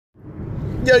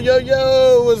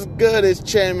Yo, what's good? It's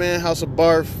Chan Man, House of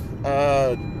Barf.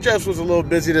 Just was a little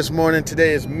busy this morning.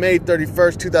 Today is May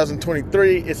 31st,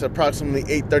 2023. It's approximately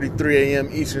 8:33 a.m.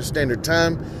 Eastern Standard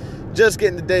Time. Just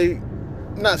getting the day,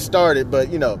 not started,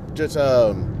 but, just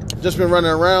been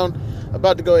running around.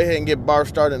 About to go ahead and get Barf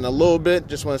started in a little bit.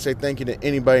 Just want to say thank you to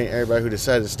anybody and everybody who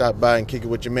decided to stop by and kick it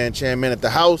with your man, Chan Man, at the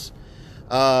house.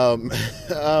 I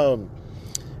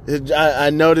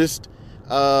noticed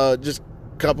just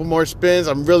couple more spins.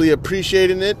 I'm really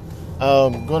appreciating it.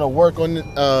 Going to work on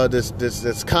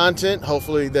this content.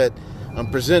 Hopefully that I'm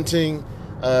presenting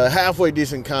halfway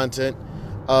decent content.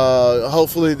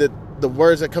 Hopefully that the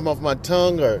words that come off my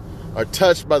tongue are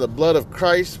touched by the blood of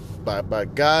Christ, by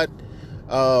God.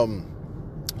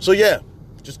 So yeah,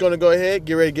 just going to go ahead,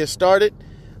 get ready to get started.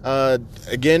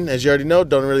 Again, as you already know,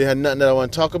 don't really have nothing that I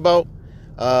want to talk about.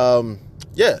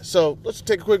 So let's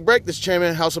take a quick break. This is Chan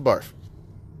Man, House of Barf.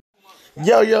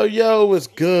 Yo, what's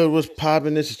good? What's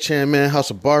poppin'? This is Chan Man,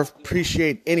 House of Barf.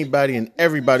 Appreciate anybody and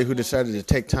everybody who decided to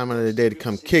take time out of the day to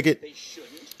come kick it.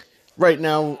 Right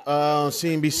now,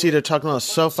 CNBC, they're talking about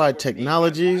SoFi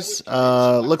Technologies.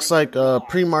 Looks like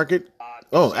pre-market.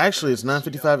 Oh, actually, it's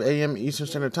 9:55 a.m. Eastern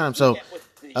Standard Time. So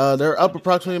they're up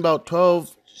approximately about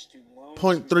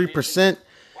 12.3%.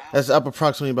 That's up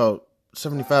approximately about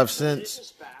 75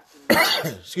 cents.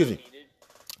 Excuse me.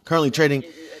 Currently trading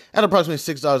at approximately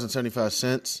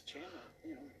 $6.75.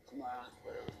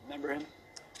 Remember him?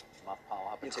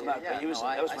 I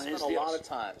spent a lot of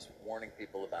times warning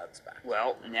people about SPAC.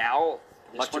 Well, now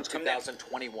Much of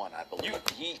 2021, I believe.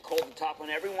 He called the top on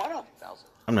every one of them.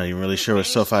 I'm not even really sure what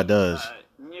SoFi does.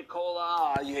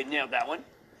 Nicola, you had nailed that one.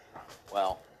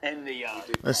 Well, and the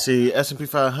let's see. S&P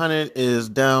 500 is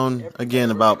down again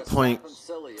about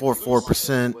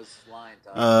 0.44%.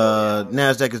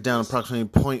 Nasdaq is down approximately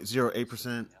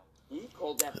 0.08%.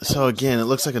 So again, it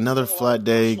looks like another flat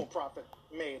day.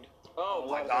 Oh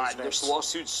my God, there's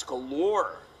lawsuits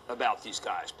galore about these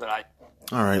guys.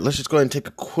 All right, let's just go ahead and take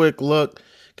a quick look,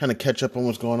 kind of catch up on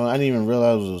what's going on. I didn't even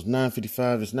realize it was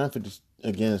 9:55. It's 9:50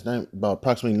 again. It's about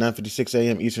approximately 9:56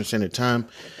 a.m. Eastern Standard Time.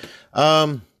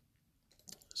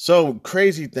 So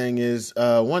crazy thing is,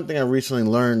 one thing I recently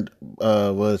learned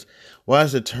was why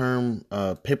is the term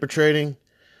paper trading?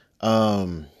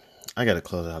 I got to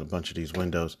close out a bunch of these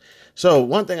windows. So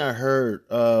one thing I heard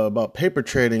about paper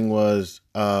trading was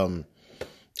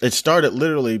it started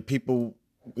literally people,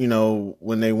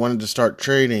 when they wanted to start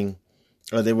trading,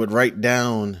 they would write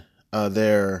down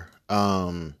the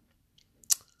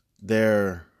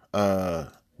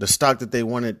stock that they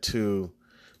wanted to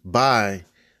buy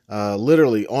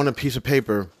literally on a piece of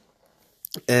paper.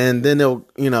 And then they'll,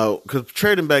 because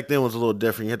trading back then was a little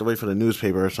different. You had to wait for the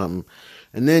newspaper or something.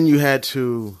 And then you had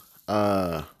to,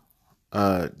 get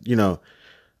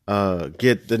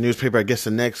the newspaper, I guess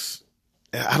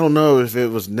I don't know if it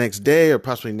was next day or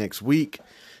possibly next week.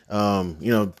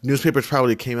 Newspapers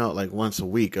probably came out like once a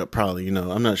week, probably,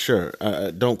 I'm not sure.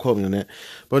 Don't quote me on that.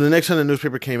 But the next time the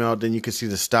newspaper came out, then you could see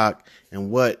the stock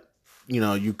and what,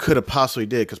 you could have possibly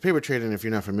did. Because paper trading, if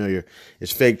you're not familiar,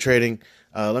 is fake trading.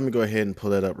 Let me go ahead and pull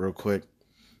that up real quick.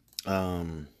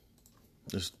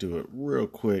 Let's do it real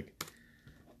quick.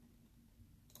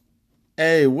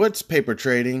 Hey, what's paper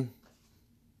trading?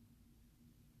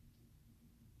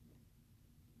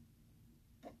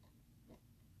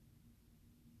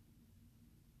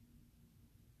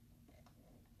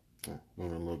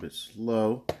 Moving a little bit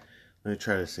slow. Let me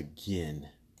try this again.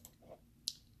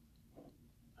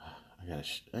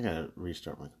 I gotta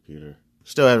restart my computer.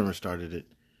 Still haven't restarted it.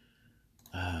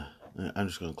 I'm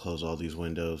just gonna close all these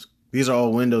windows. These are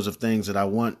all windows of things that I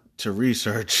want to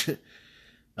research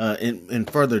in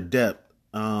further depth.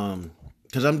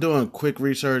 Because I'm doing quick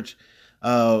research.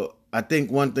 I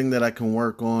think one thing that I can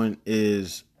work on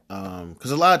is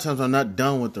because a lot of times I'm not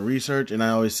done with the research, and I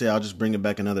always say I'll just bring it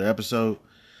back another episode.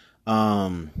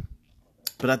 But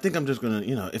I think I'm just gonna,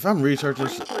 if I'm researching.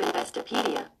 According to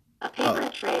Investopedia, a paper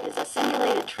trade is a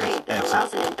simulated trade that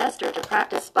allows an investor to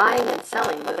practice buying and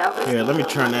selling without risking. Here, let me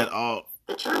turn that off.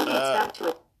 The term dates back to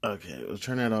it. Okay, let's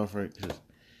turn that off right because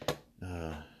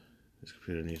this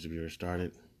computer needs to be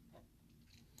restarted.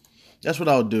 That's what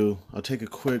I'll do. I'll take a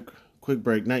quick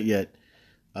break. Not yet.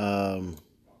 Okay,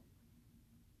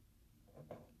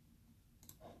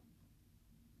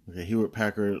 Hewlett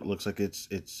Packard looks like it's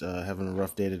having a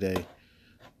rough day today.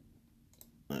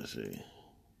 Let's see.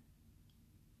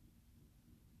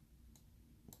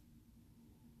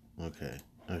 Okay.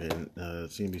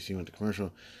 CNBC went to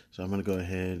commercial, so I'm gonna go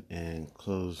ahead and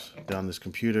close down this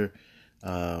computer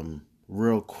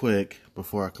real quick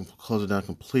before I can close it down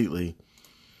completely.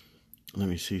 Let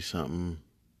me see something.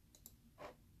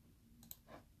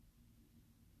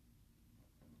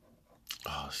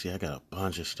 see, I got a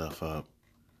bunch of stuff up.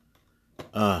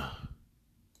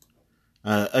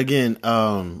 Again,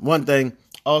 one thing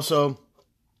also,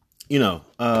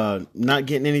 not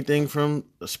getting anything from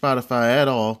Spotify at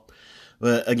all.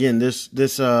 But again, this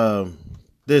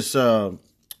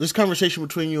conversation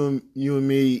between you and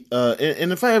me,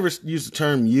 and if I ever use the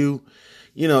term you,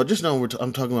 just know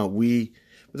I'm talking about we.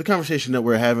 But the conversation that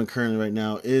we're having currently right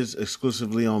now is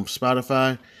exclusively on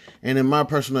Spotify. And in my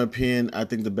personal opinion, I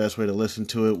think the best way to listen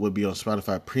to it would be on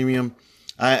Spotify Premium.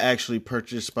 I actually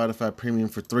purchased Spotify Premium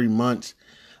for 3 months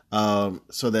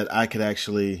so that I could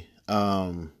actually...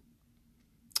 I'm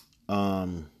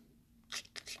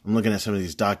looking at some of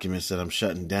these documents that I'm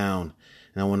shutting down,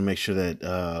 and I want to make sure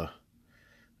that...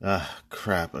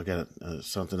 crap, I got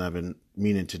something I've been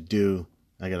meaning to do.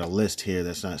 I got a list here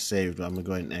that's not saved, but I'm going to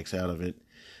go ahead and X out of it.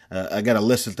 I got a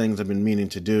list of things I've been meaning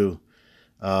to do.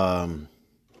 A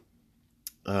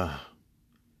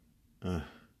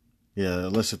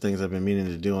list of things I've been meaning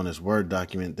to do on this Word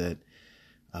document that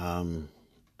I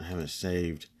haven't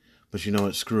saved. But you know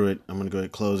what? Screw it. I'm going to go ahead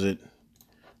and close it.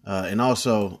 And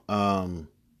also,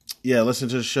 listen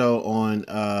to the show on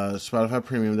Spotify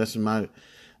Premium. That's my,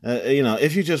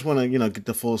 if you just want to, get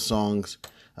the full songs.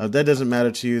 If that doesn't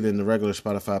matter to you, then the regular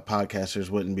Spotify podcasters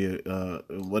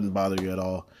wouldn't bother you at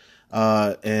all.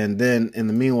 And then in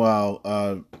the meanwhile,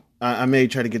 I may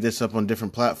try to get this up on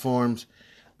different platforms,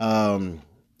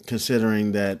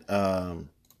 considering that,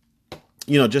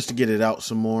 just to get it out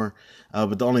some more.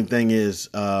 But the only thing is,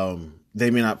 they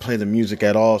may not play the music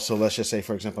at all. So let's just say,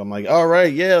 for example, I'm like, all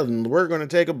right, yeah, we're going to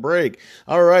take a break.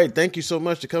 All right. Thank you so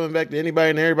much for coming back to anybody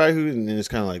and everybody and it's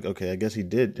kind of like, okay, I guess he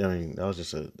did. I mean, that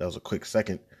was a quick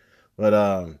second, but,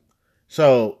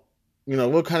 so,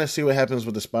 we'll kind of see what happens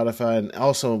with the Spotify and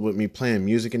also with me playing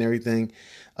music and everything.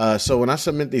 So when I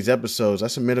submit these episodes, I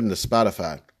submit them to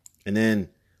Spotify, and then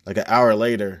like an hour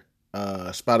later,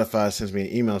 Spotify sends me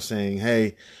an email saying,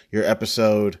 hey, your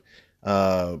episode,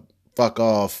 fuck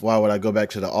off. Why would I go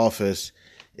back to the office?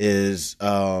 Is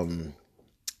uploaded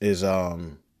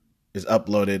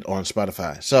on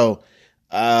Spotify. So,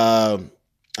 I'm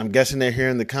guessing they're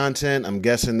hearing the content. I'm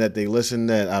guessing that they listen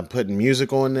that I'm putting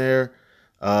music on there.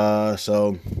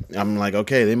 So I'm like,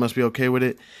 okay, they must be okay with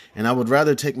it. And I would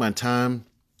rather take my time,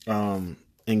 and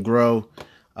grow.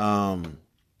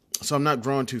 So I'm not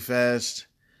growing too fast.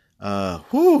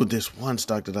 This one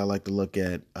stock that I like to look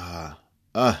at,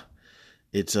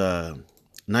 it's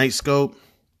Nightscope.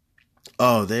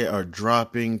 Oh, they are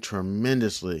dropping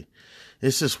tremendously.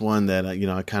 It's just one that I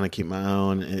kind of keep my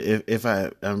own. If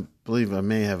I believe I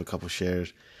may have a couple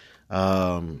shares.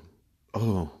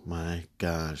 Oh my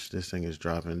gosh, this thing is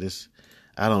dropping.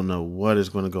 I don't know what is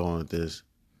going to go on with this.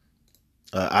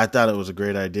 I thought it was a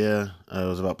great idea. It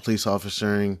was about police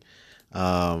officering,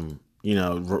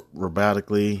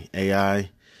 robotically AI.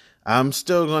 I'm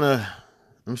still gonna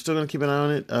keep an eye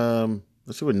on it.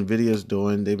 Let's see what Nvidia's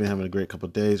doing. They've been having a great couple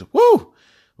of days. Woo!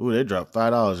 Ooh, they dropped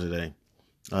 $5 a day.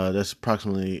 That's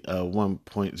approximately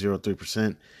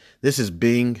 1.03%. This is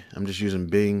Bing. I'm just using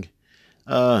Bing.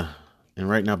 And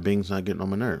right now Bing's not getting on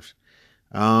my nerves.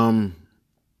 And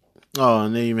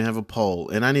they even have a poll.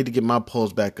 And I need to get my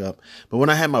polls back up. But when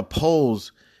I had my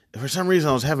polls, for some reason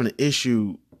I was having an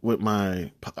issue with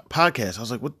my podcast. I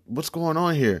was like, what's going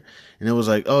on here? And it was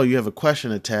like, oh, you have a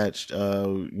question attached. I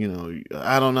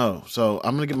don't know. So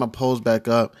I'm going to get my polls back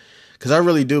up because I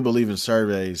really do believe in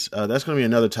surveys. That's going to be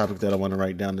another topic that I want to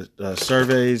write down.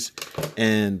 Surveys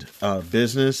and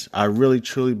business. I really,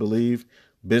 truly believe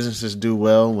businesses do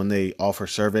well when they offer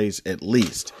surveys at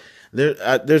least.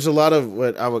 There's a lot of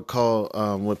what I would call,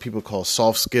 what people call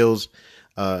soft skills.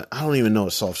 I don't even know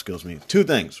what soft skills mean. Two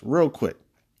things real quick.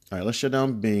 All right, let's shut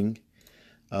down Bing.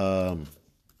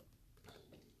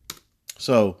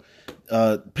 So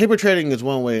paper trading is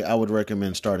one way I would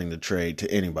recommend starting to trade to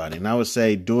anybody. And I would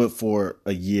say do it for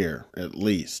a year at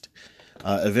least.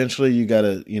 Eventually you got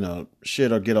to,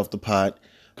 shit or get off the pot.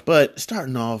 But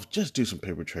starting off, just do some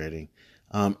paper trading.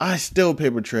 I still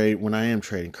paper trade when I am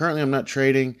trading. Currently, I'm not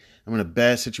trading. I'm in a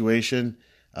bad situation.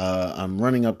 I'm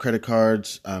running up credit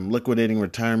cards. I'm liquidating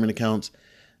retirement accounts.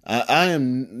 I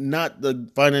am not the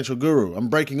financial guru. I'm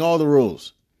breaking all the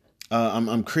rules.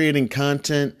 I'm creating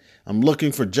content. I'm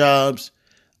looking for jobs.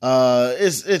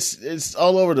 It's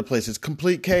all over the place. It's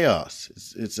complete chaos.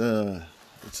 It's a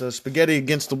spaghetti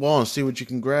against the wall and see what you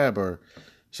can grab or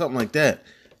something like that.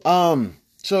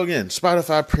 So again,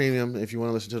 Spotify Premium if you want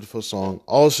to listen to the full song.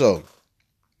 Also,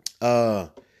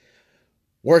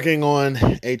 working on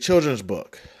a children's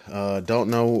book. Don't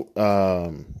know.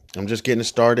 I'm just getting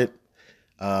started.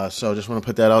 So just want to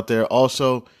put that out there.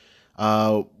 Also,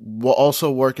 we're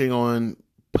also working on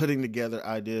putting together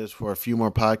ideas for a few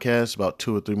more podcasts, about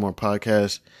 2 or 3 more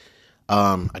podcasts.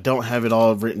 I don't have it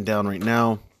all written down right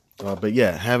now, but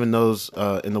yeah, having those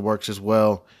in the works as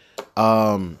well.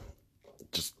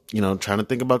 Just, trying to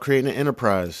think about creating an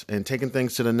enterprise and taking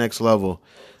things to the next level.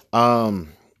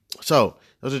 So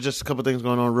those are just a couple things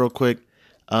going on real quick.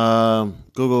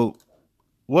 Google,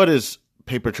 what is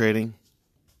paper trading?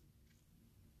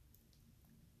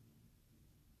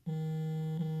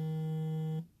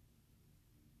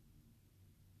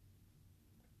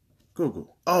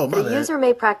 Google. Oh, my The bad. user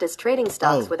may practice trading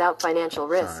stocks without financial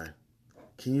risk. Sorry.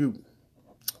 Can you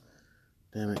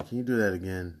do that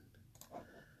again?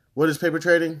 What is paper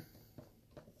trading?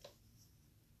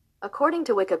 According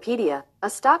to Wikipedia, a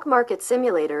stock market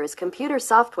simulator is computer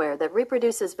software that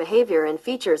reproduces behavior and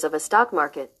features of a stock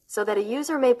market, so that a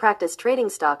user may practice trading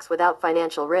stocks without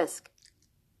financial risk.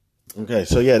 Okay,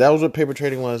 so yeah, that was what paper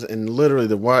trading was, and literally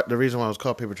the reason why it was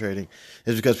called paper trading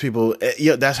is because people,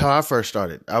 that's how I first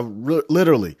started. I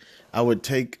would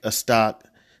take a stock,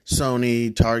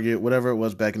 Sony, Target, whatever it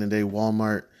was back in the day,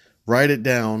 Walmart, write it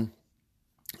down,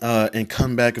 and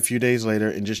come back a few days later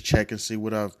and just check and see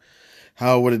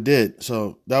how it would have did.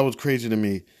 So that was crazy to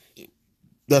me.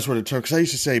 That's where the term, because I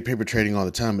used to say paper trading all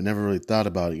the time, but never really thought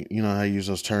about it. You know, I use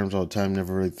those terms all the time,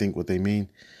 never really think what they mean.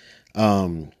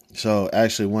 So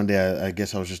actually one day I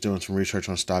guess I was just doing some research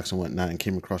on stocks and whatnot and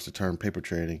came across the term paper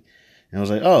trading. And I was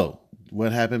like, oh,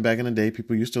 what happened back in the day?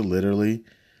 People used to literally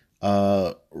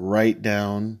write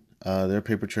down their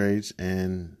paper trades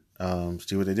and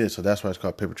see what they did. So that's why it's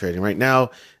called paper trading. Right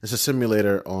now, it's a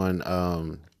simulator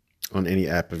on any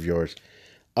app of yours.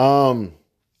 There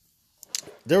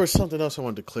was something else I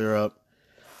wanted to clear up.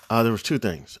 There was 2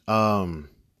 things. Something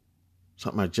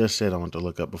I just said I wanted to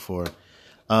look up before.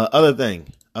 Other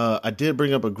thing, I did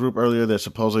bring up a group earlier that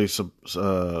supposedly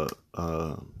Saddam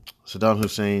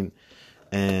Hussein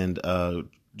and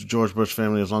George Bush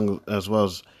family, as well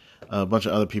as a bunch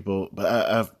of other people. But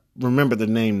I remember the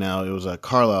name now. It was a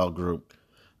Carlyle group.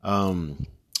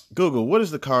 Google, what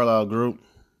is the Carlyle group?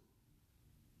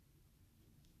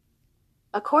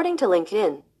 According to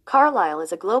LinkedIn, Carlyle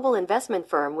is a global investment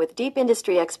firm with deep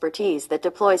industry expertise that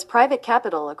deploys private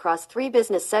capital across 3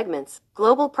 business segments: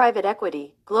 global private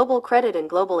equity, global credit, and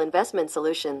global investment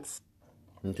solutions.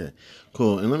 Okay,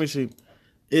 cool. And let me see.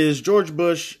 Is George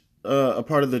Bush a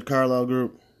part of the Carlyle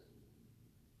group?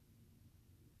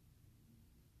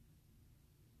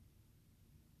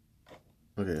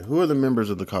 Okay, who are the members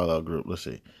of the Carlyle group? Let's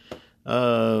see.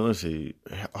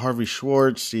 Harvey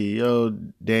Schwartz,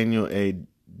 CEO, Daniel A.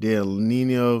 Del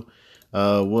Nino,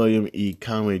 William E.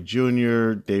 Conway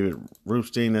Jr., David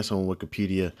Rupstein. That's on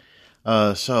Wikipedia.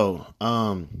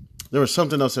 There was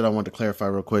something else that I wanted to clarify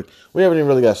real quick. We haven't even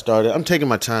really got started. I'm taking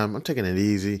my time. I'm taking it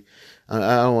easy. I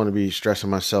don't want to be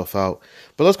stressing myself out.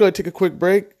 But let's go ahead and take a quick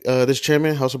break. This is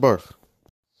Chairman, House of Barf.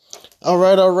 All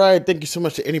right. Thank you so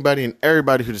much to anybody and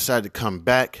everybody who decided to come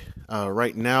back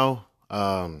right now.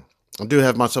 I do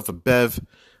have myself a Bev.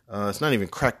 It's not even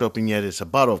cracked open yet. It's a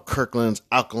bottle of Kirkland's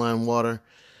alkaline water.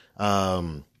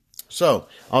 So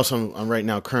also right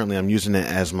now, currently I'm using it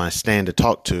as my stand to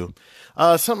talk to.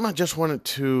 Something I just wanted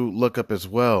to look up as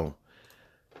well.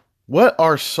 What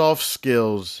are soft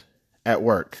skills at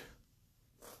work?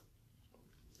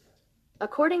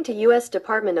 According to U.S.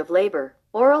 Department of Labor,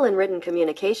 oral and written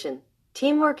communication,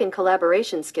 teamwork and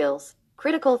collaboration skills,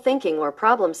 critical thinking or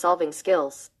problem-solving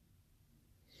skills.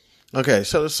 Okay,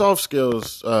 so the soft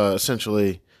skills,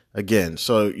 essentially, again,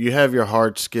 so you have your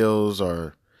hard skills,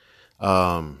 or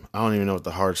I don't even know what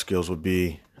the hard skills would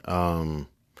be. I'm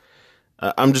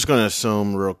just going to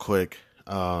assume real quick.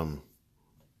 Let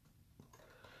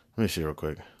me see real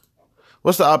quick.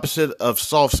 What's the opposite of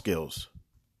soft skills?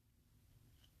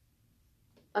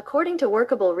 According to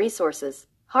Workable Resources,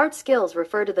 hard skills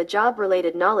refer to the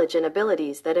job-related knowledge and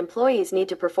abilities that employees need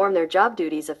to perform their job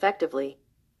duties effectively.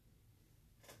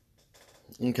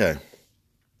 Okay.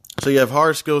 So you have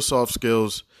hard skills, soft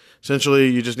skills. Essentially,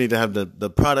 you just need to have the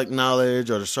product knowledge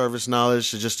or the service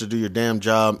knowledge to do your damn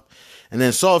job. And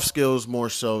then soft skills more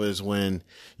so is when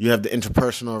you have the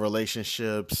interpersonal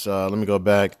relationships. Let me go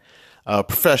back.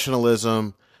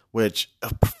 Professionalism, which,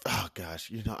 oh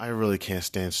gosh, I really can't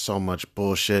stand so much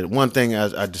bullshit. One thing,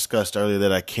 as I discussed earlier,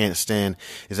 that I can't stand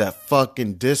is that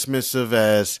fucking dismissive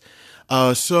as,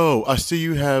 so I see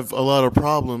you have a lot of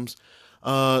problems.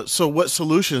 So what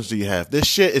solutions do you have? This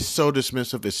shit is so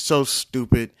dismissive. It's so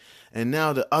stupid. And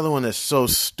now the other one that's so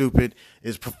stupid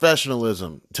is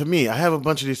professionalism. To me, I have a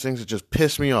bunch of these things that just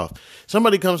piss me off.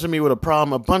 Somebody comes to me with a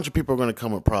problem, a bunch of people are going to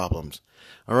come with problems.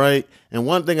 All right. And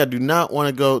one thing I do not want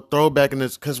to go throw back in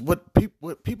this, because what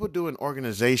people do in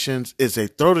organizations is they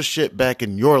throw the shit back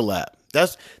in your lap.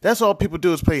 That's all people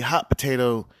do is play hot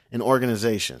potato in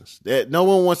organizations. No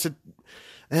one wants to.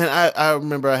 And I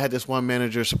remember I had this one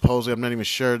manager, supposedly, I'm not even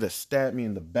sure, that stabbed me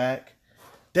in the back.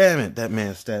 Damn it, that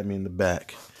man stabbed me in the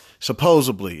back.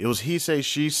 Supposedly. It was he say,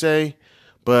 she say,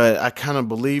 but I kind of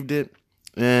believed it.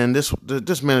 And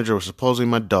this manager was supposedly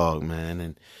my dog, man.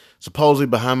 And supposedly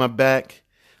behind my back,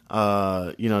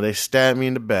 they stabbed me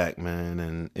in the back, man.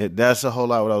 And that's a whole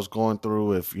lot what I was going through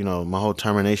with, my whole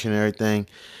termination and everything.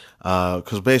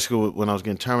 Cause basically when I was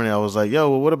getting terminated, I was like, yo,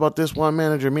 well, what about this one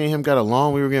manager? Me and him got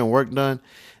along. We were getting work done.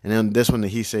 And then this one, the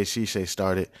he say, she say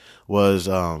started was,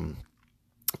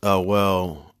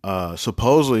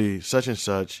 supposedly such and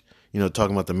such,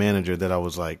 talking about the manager, that I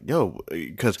was like, yo,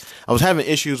 cause I was having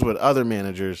issues with other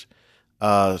managers,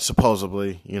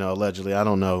 supposedly, allegedly, I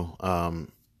don't know.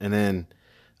 And then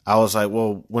I was like,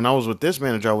 well, when I was with this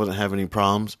manager, I wasn't having any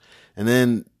problems. And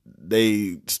then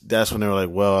that's when they were like,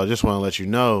 well, I just want to let you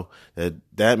know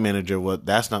that manager,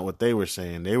 that's not what they were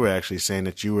saying. They were actually saying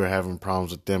that you were having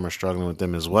problems with them or struggling with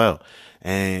them as well.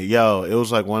 And it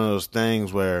was like one of those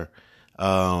things where,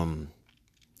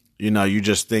 you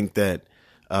just think that,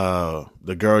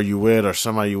 the girl you with or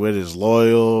somebody you with is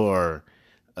loyal, or,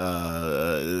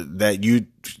 that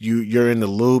you're in the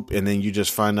loop, and then you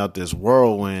just find out this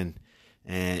whirlwind,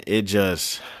 and it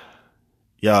just,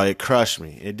 it crushed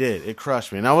me. It did. It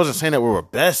crushed me. And I wasn't saying that we were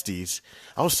besties.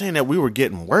 I was saying that we were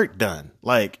getting work done.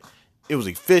 Like, it was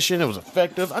efficient. It was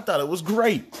effective. I thought it was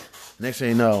great. Next thing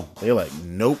you know, they're like,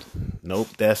 nope,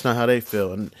 that's not how they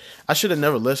feel. And I should have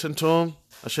never listened to them.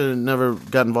 I should have never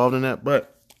got involved in that.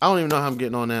 But I don't even know how I'm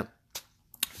getting on that.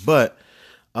 But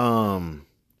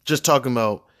just talking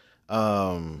about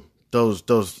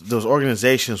those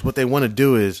organizations, what they want to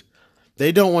do is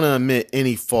they don't want to admit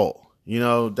any fault.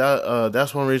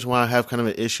 That's one reason why I have kind of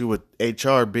an issue with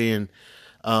HR being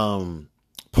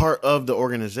part of the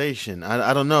organization.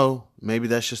 I don't know. Maybe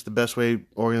that's just the best way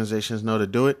organizations know to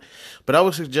do it. But I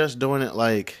would suggest doing it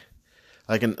like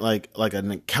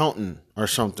an accountant or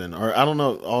something. Or I don't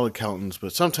know all accountants,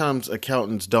 but sometimes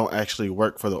accountants don't actually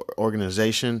work for the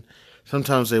organization.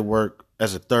 Sometimes they work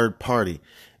as a third party.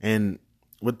 And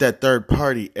with that third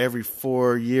party, every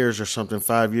 4 years or something,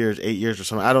 5 years, 8 years or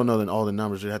something, I don't know all the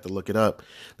numbers, you'd have to look it up.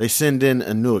 They send in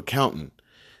a new accountant.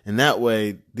 And that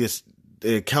way, the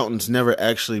accountants never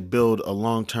actually build a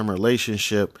long-term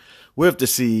relationship with the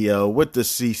CEO, with the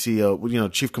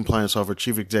CCO, Chief Compliance Officer,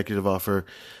 Chief Executive Officer,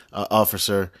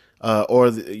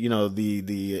 or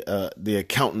the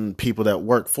accountant people that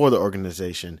work for the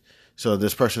organization. So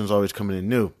this person is always coming in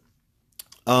new.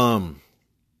 That's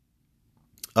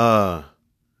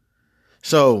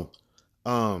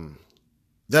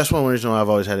one reason why I've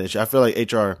always had an issue. I feel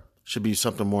like HR should be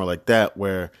something more like that,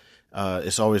 where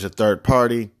it's always a third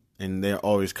party, and they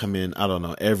always come in, I don't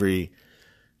know, every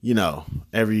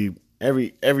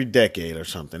decade or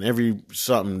something. Every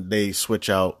something they switch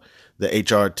out the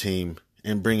HR team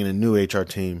and bring in a new HR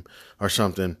team or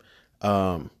something.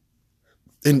 And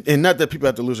not that people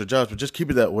have to lose their jobs, but just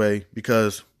keep it that way,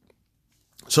 because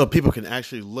so people can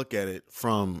actually look at it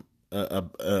from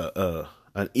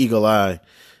an eagle eye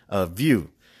view,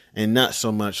 and not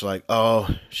so much like, oh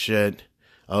shit,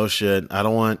 I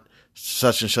don't want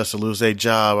such and such to lose their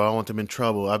job. I don't want them in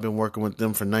trouble. I've been working with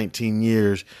them for 19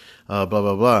 years, blah,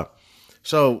 blah, blah.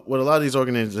 So what a lot of these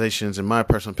organizations, in my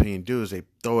personal opinion, do is they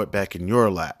throw it back in your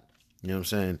lap. You know what I'm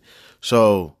saying?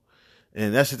 So,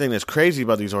 and that's the thing that's crazy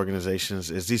about these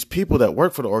organizations, is these people that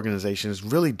work for the organizations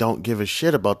really don't give a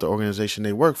shit about the organization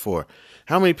they work for.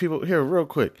 How many people, here, real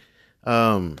quick,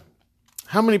 how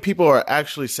many people are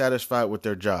actually satisfied with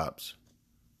their jobs?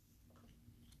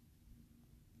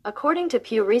 According to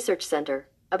Pew Research Center,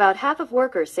 about half of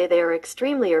workers say they are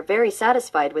extremely or very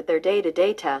satisfied with their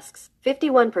day-to-day tasks.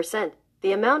 51%,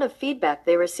 the amount of feedback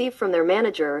they receive from their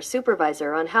manager or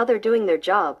supervisor on how they're doing their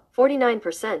job.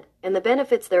 49%, and the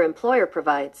benefits their employer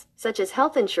provides, such as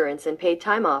health insurance and paid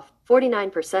time off.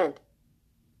 49%.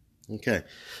 Okay,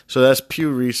 so that's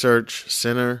Pew Research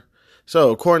Center.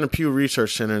 So according to Pew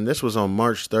Research Center, and this was on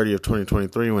March 30th,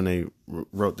 2023 when they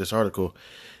wrote this article,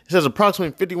 it says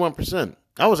approximately 51%.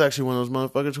 I was actually one of those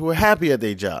motherfuckers who were happy at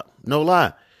their job. No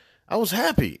lie. I was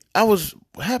happy. I was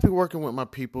happy working with my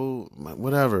people,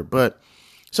 whatever. But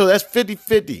so that's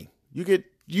 50-50. You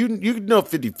know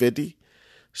 50-50.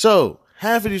 So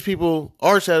half of these people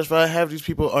are satisfied, half of these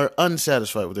people are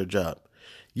unsatisfied with their job.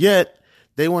 Yet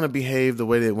they want to behave the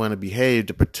way they want to behave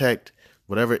to protect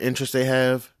whatever interest they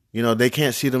have. They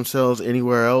can't see themselves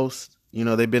anywhere else.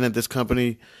 They've been at this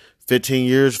company 15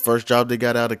 years, first job they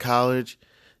got out of college.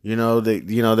 They're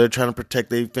trying to protect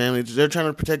their families. They're trying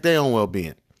to protect their own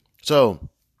well-being. So,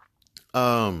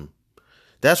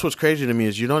 that's what's crazy to me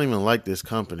is you don't even like this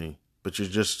company, but you're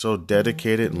just so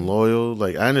dedicated and loyal.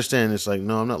 Like, I understand it's like,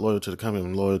 no, I'm not loyal to the company.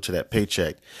 I'm loyal to that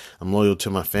paycheck. I'm loyal to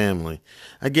my family.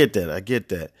 I get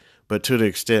that. But to the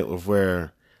extent of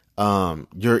where,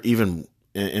 you're even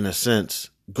in a sense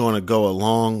going to go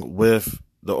along with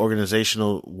the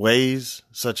organizational ways,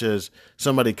 such as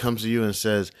somebody comes to you and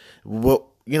says, well,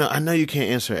 I know you can't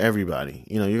answer everybody.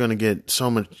 You're going to get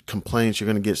so much complaints. You're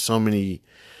going to get so many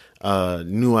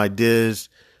new ideas.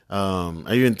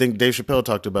 I even think Dave Chappelle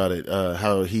talked about it,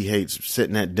 how he hates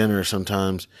sitting at dinner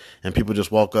sometimes and people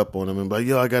just walk up on him and be like,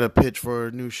 yo, I got a pitch for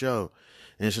a new show.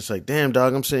 And it's just like, damn,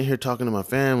 dog, I'm sitting here talking to my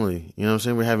family. You know what I'm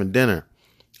saying? We're having dinner.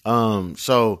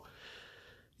 So,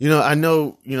 I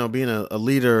know, being a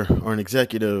leader or an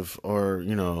executive or,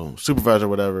 supervisor or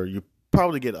whatever, you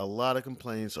probably get a lot of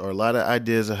complaints or a lot of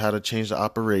ideas of how to change the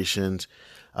operations,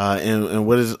 and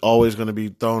what is always going to be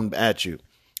thrown at you.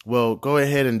 Well, go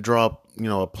ahead and drop,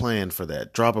 a plan for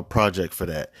that. Drop a project for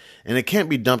that. And it can't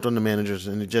be dumped on the managers,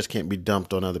 and it just can't be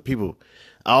dumped on other people.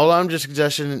 All I'm just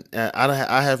suggesting,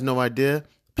 I have no idea.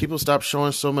 People stop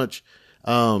showing so much.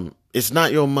 It's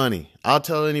not your money. I'll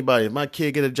tell anybody, if my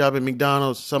kid get a job at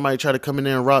McDonald's, somebody try to come in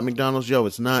there and rob McDonald's, yo,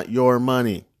 it's not your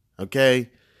money. Okay?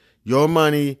 Your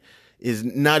money is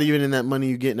not even in that money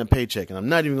you get in a paycheck. And I'm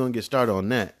not even going to get started on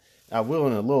that. I will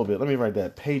in a little bit. Let me write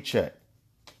that. Paycheck.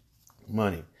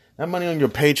 Money. That money on your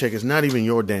paycheck is not even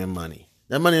your damn money.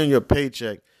 That money on your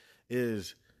paycheck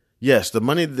is, yes, the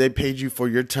money that they paid you for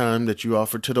your time that you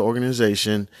offered to the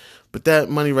organization. But that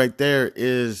money right there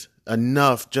is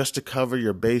enough just to cover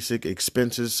your basic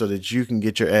expenses so that you can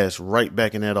get your ass right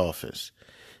back in that office.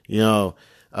 And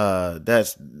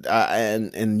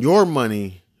your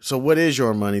money. So what is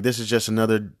your money? This is just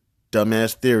another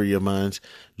dumbass theory of mine.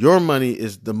 Your money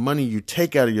is the money you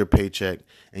take out of your paycheck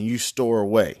and you store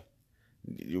away.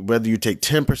 Whether you take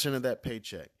 10% of that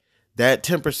paycheck, that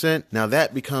 10%, now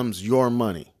that becomes your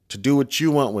money to do what you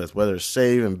want with, whether it's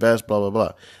save, invest, blah, blah,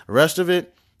 blah. The rest of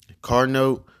it, car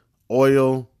note,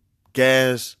 oil,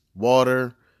 gas,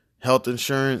 water, health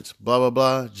insurance, blah, blah,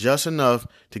 blah, just enough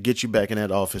to get you back in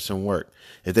that office and work.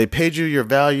 If they paid you your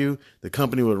value, the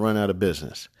company would run out of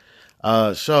business.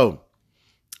 So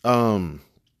the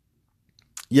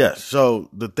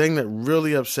thing that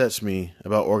really upsets me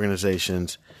about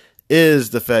organizations is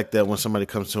the fact that when somebody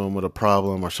comes to them with a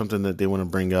problem or something that they want to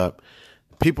bring up,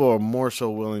 people are more so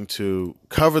willing to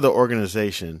cover the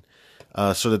organization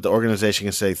so that the organization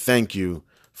can say thank you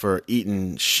for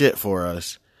eating shit for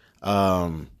us,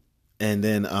 and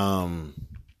then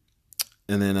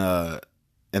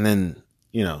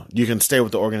you can stay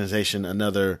with the organization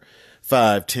another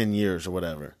 5-10 years or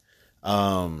whatever.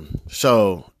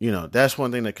 That's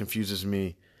one thing that confuses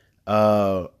me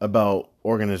about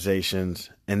organizations.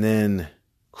 And then,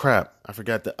 I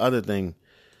forgot the other thing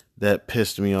that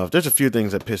pissed me off. There's a few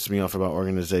things that pissed me off about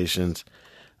organizations.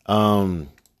 So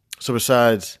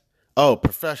besides,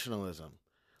 professionalism.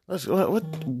 What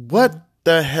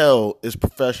the hell is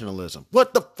professionalism?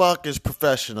 What the fuck is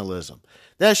professionalism?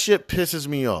 That shit pisses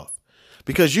me off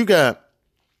because you got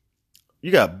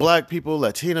black people,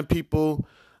 Latina people,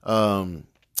 the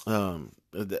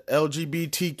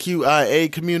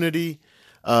LGBTQIA community,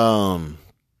 I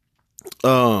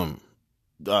don't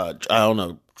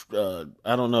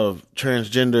know if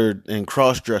transgender and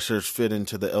cross-dressers fit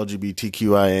into the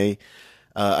LGBTQIA.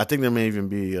 I think there may even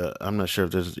be, I'm not sure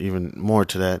if there's even more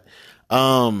to that.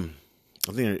 I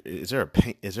think, is there a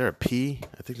P?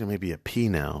 I think there may be a P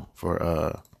now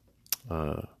for,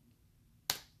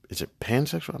 is it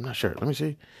pansexual? I'm not sure. Let me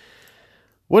see.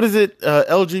 What is it?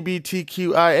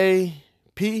 LGBTQIA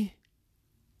P?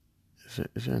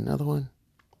 Is there another one?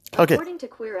 Okay. According to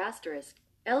Queer Asterisk,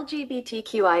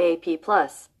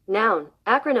 LGBTQIAP+, noun,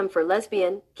 acronym for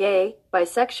lesbian, gay,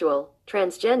 bisexual,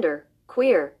 transgender,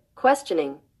 queer,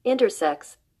 questioning,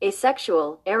 intersex,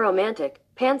 asexual, aromantic,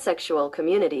 pansexual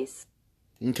communities.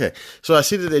 Okay. So I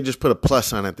see that they just put a plus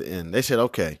sign at the end. They said,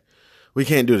 okay, we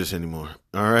can't do this anymore.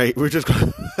 All right. We're just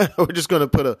going to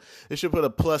put they should put a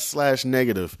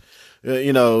plus/negative,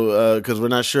 because we're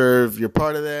not sure if you're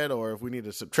part of that or if we need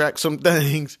to subtract some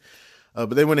things.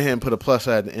 But they went ahead and put a plus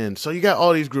at the end. So you got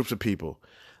all these groups of people.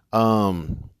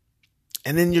 And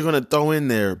then you're going to throw in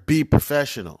there, be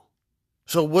professional.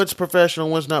 So what's professional?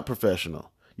 What's not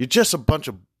professional? You're just a bunch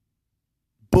of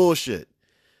bullshit.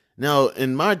 Now,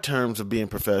 in my terms of being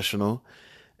professional,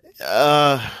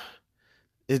 uh,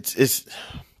 it's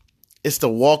to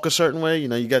walk a certain way. You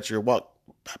know, you got your walk,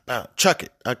 chuck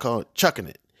it. I call it chucking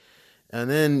it. And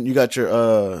then you got your,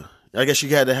 I guess you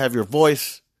had to have your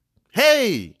voice.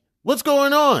 Hey, what's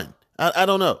going on? I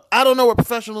don't know. I don't know what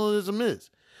professionalism is.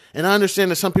 And I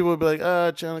understand that some people would be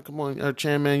like, Chan, come on,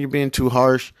 Chan, man, you're being too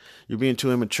harsh. You're being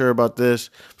too immature about this.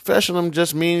 Professionalism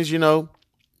just means, you know,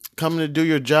 coming to do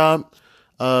your job,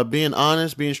 being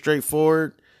honest, being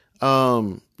straightforward,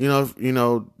 not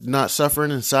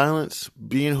suffering in silence,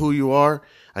 being who you are.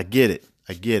 I get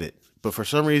it. But for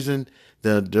some reason,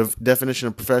 the definition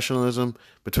of professionalism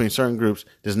between certain groups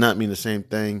does not mean the same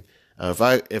thing. If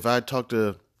I talk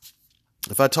to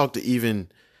even,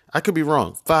 I could be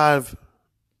wrong, 5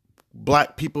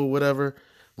 black people, whatever,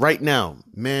 right now,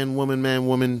 man, woman,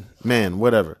 man,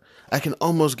 whatever, I can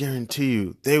almost guarantee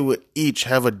you they would each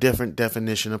have a different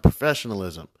definition of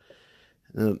professionalism.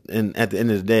 And at the end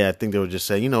of the day, I think they would just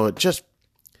say, you know what, just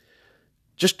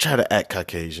try to act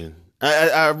Caucasian.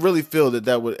 I really feel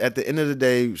that would, at the end of the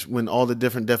day, when all the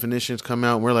different definitions come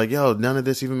out, we're like, yo, none of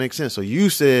this even makes sense. So you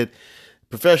said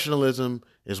professionalism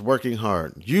is working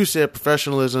hard. You said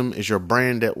professionalism is your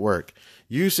brand at work.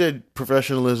 You said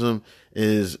professionalism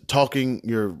is talking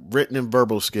your written and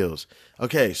verbal skills.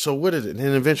 Okay, so what is it?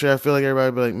 And eventually I feel like everybody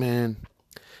will be like, man,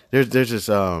 there's this,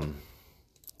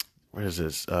 what is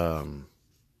this?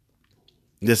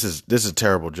 This is a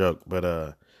terrible joke, but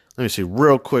let me see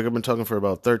real quick. I've been talking for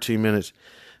about 13 minutes.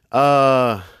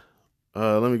 Let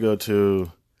me go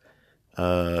to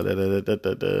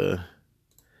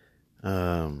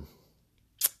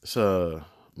it's a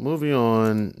movie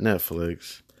on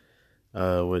Netflix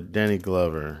with Danny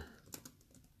Glover.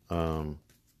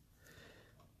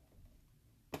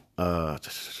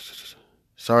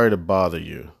 Sorry to bother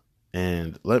you.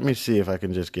 And let me see if I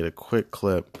can just get a quick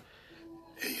clip.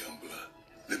 Hey, young blood,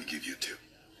 let me give you a tip.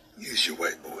 Use your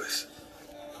white voice.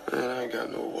 Man, I ain't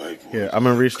got no white voice. Here, I'm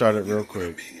going to restart it real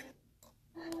quick.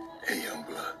 Hey, young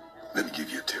blood, let me give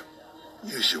you a tip.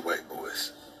 Use your white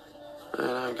voice. Man,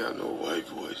 I ain't got no white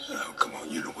voice. Oh, come on,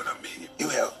 you know what I mean. You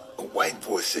have a white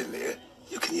voice in there.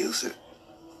 You can use it.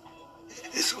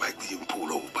 It's like when you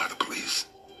pulled over by the police.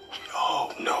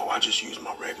 Oh, no, I just use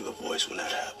my regular voice when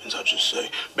that happens. I just say,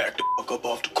 back the fuck up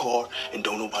off the car and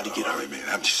don't nobody get hurt. All right, man,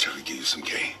 I'm just trying to give you some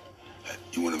game.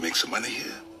 You want to make some money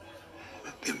here?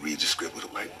 Then read the script with a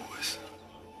white voice.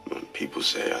 People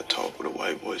say I talk with a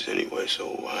white voice anyway, so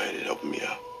why ain't it helping me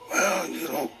out? Well, you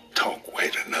don't talk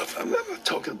white enough. I'm not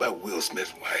talking about Will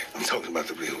Smith's wife. I'm talking about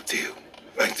the real deal.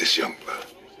 Like this young blood.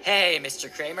 Hey,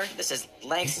 Mr. Kramer. This is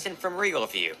Langston from Regal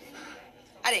View.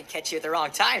 I didn't catch you at the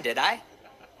wrong time, did I?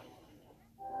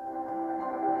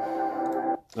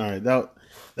 All right,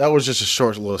 that was just a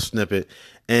short little snippet,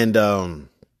 and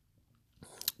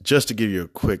just to give you a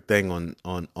quick thing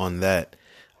on that.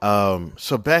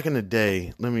 So back in the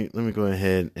day, let me go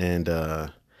ahead and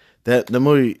that the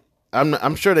movie.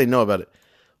 I'm sure they know about it.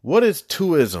 What is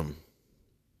tourism?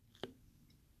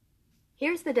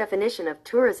 Here's the definition of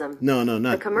tourism. No,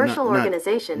 not the commercial not,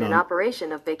 organization and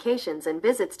operation of vacations and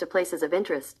visits to places of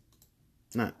interest.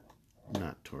 Not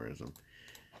tourism.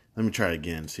 Let me try it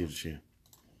again. See what you.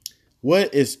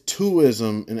 What is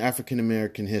tourism in African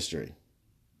American history?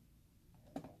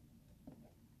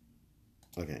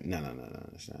 Okay, no,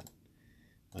 it's not.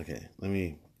 Okay,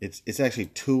 it's actually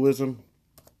tourism.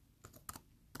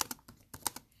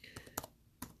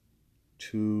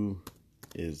 Tourism.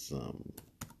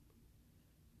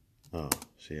 Oh,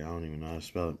 see, I don't even know how to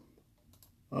spell it.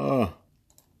 Oh.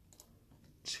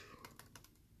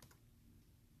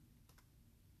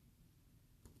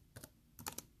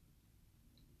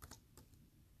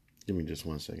 Give me just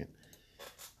 1 second.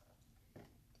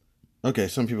 Okay,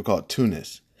 some people call it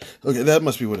Tunis. Okay, that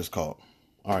must be what it's called.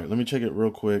 All right, let me check it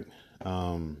real quick.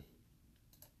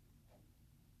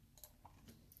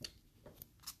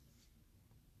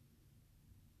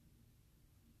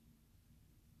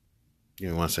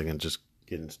 Give me 1 second, just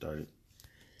getting started.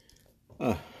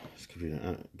 Oh, this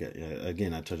computer.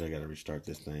 Again, I told you I got to restart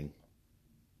this thing.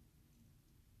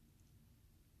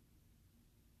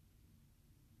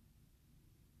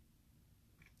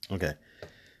 Okay.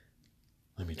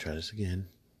 Let me try this again.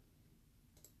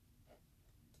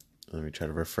 Let me try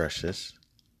to refresh this.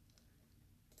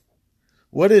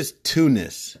 What is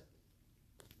Tunis?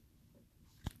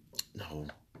 No.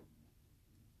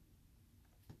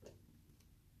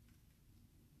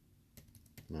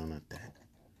 No, not that.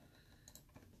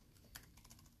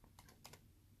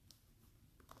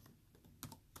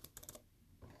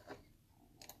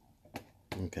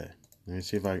 Okay.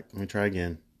 Let me try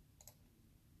again.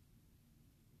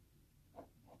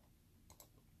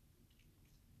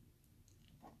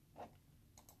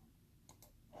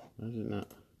 Why is it not?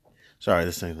 Sorry,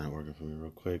 this thing's not working for me real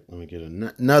quick. Let me get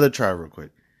another try real quick.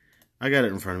 I got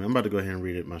it in front of me. I'm about to go ahead and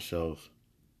read it myself.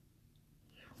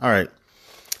 All right.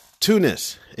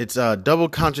 Two-ness. It's double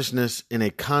consciousness in a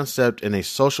concept in a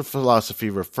social philosophy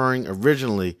referring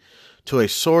originally to a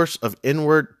source of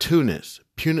inward two-ness,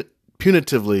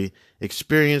 punitively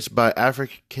experienced by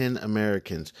African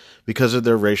Americans because of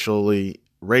their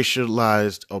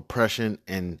racialized oppression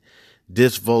and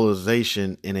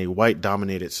disvalorization in a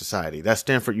white-dominated society. That's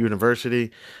Stanford University.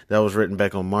 That was written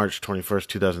back on March 21st,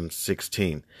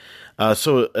 2016.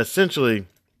 So essentially,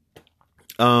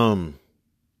 with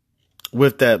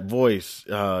that voice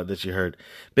that you heard,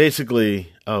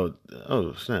 basically, oh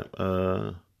snap.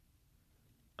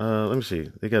 Let me see.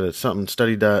 They got a something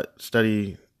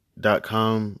study.com.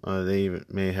 They even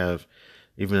may have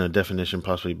even a definition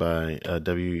possibly by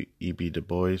W.E.B. Du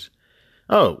Bois.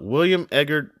 Oh, William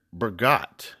Eggert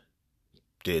Burgott.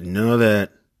 Didn't know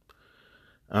that.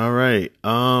 All right.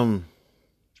 I'm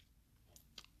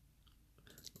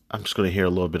just going to hear a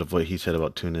little bit of what he said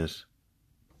about two-ness.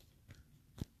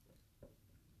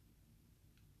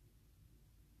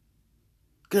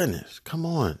 Goodness, come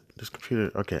on. This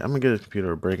computer. Okay, I'm going to get this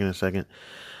computer a break in a second.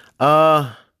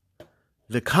 The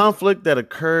conflict that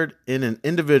occurred in an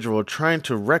individual trying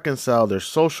to reconcile their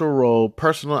social role,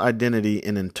 personal identity,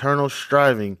 and internal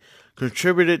striving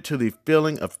contributed to the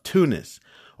feeling of two-ness,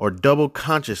 or double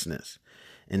consciousness.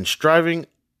 In Striving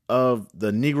of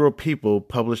the Negro People,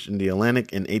 published in The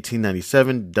Atlantic in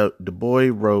 1897, Du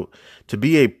Bois wrote, "To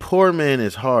be a poor man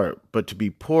is hard, but to be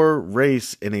poor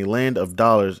race in a land of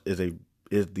dollars is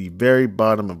the very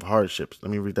bottom of hardships."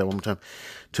 Let me read that one more time.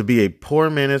 To be a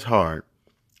poor man is hard,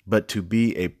 but to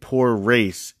be a poor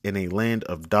race in a land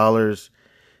of dollars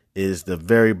is the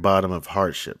very bottom of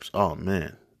hardships. Oh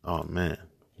man.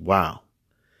 Wow.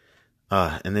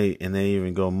 And they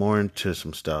even go more into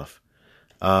some stuff.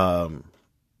 Wow.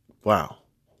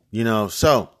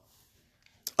 So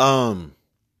I'm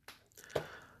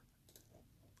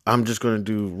just going to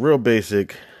do real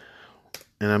basic,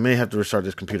 and I may have to restart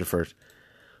this computer first.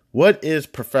 What is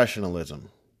professionalism?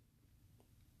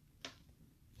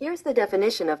 Here's the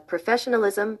definition of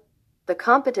professionalism: the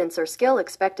competence or skill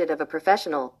expected of a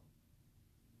professional.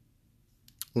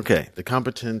 Okay, the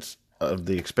competence of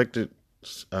the expected.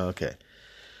 Okay.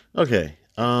 Let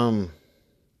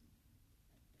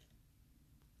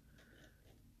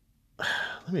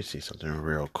me see something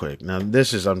real quick. Now, I'm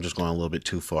just going a little bit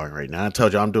too far right now. I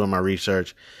told you I'm doing my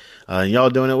research.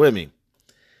 Y'all doing it with me.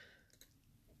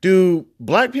 Do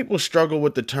black people struggle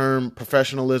with the term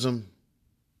professionalism?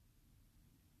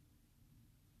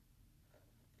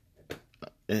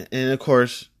 And of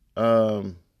course,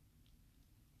 because,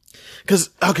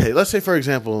 okay, let's say, for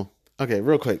example, okay,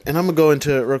 real quick, and I'm going to go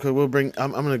into it real quick.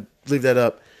 I'm going to leave that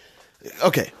up.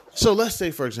 Okay, so let's say,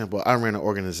 for example, I ran an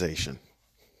organization.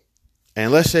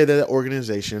 And let's say that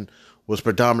organization was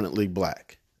predominantly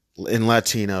black and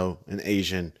Latino and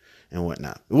Asian and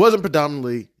whatnot. It was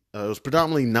predominantly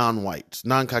non-whites,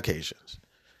 non-Caucasians.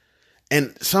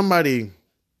 And somebody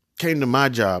came to my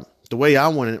job, the way I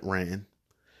want it ran,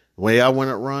 the way I want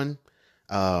it run.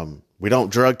 We don't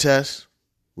drug test.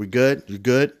 We good. You're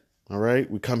good. All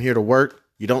right. We come here to work.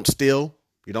 You don't steal.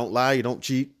 You don't lie. You don't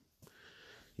cheat.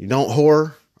 You don't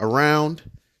whore around.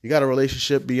 You got a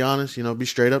relationship, be honest, be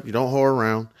straight up. You don't whore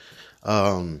around.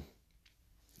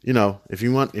 If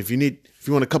you want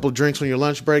a couple of drinks on your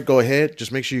lunch break, go ahead.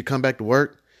 Just make sure you come back to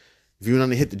work. If you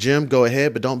want to hit the gym, go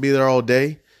ahead, but don't be there all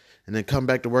day and then come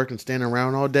back to work and stand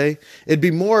around all day. It'd be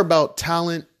more about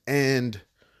talent and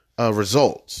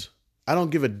results. I don't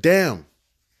give a damn.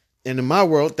 And in my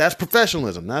world, that's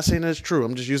professionalism. Not saying that's true.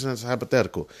 I'm just using it as a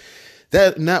hypothetical.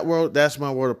 In that world, that's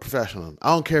my world of professionalism. I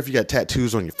don't care if you got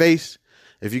tattoos on your face.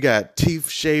 If you got teeth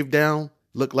shaved down,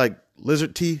 look like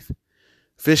lizard teeth,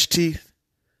 fish teeth.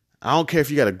 I don't care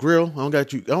if you got a grill. I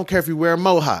don't care if you wear a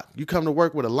mohawk. You come to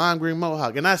work with a lime green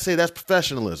mohawk. And I say that's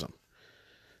professionalism.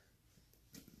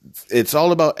 It's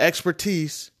all about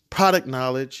expertise, product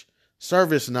knowledge,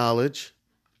 service knowledge.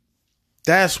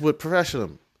 That's what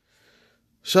professionalism.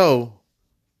 So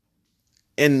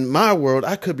in my world,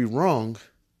 I could be wrong.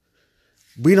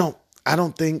 I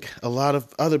don't think a lot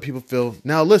of other people feel.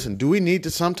 Now, listen, do we need to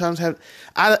sometimes have,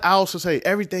 I also say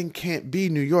everything can't be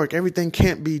New York. Everything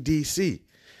can't be DC.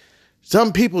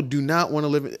 Some people do not want to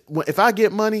live. If I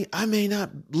get money, I may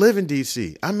not live in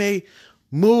DC. I may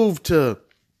move to,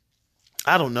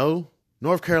 I don't know,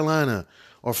 North Carolina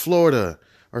or Florida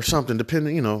or something,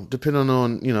 depending on,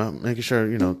 making sure,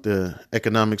 the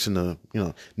economics and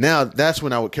now that's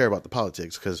when I would care about the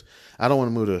politics, because I don't want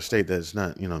to move to a state that's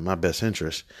not, my best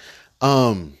interest.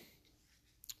 But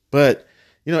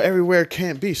everywhere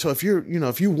can't be. So if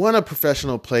if you want a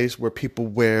professional place where people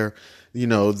wear,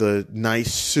 the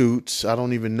nice suits, I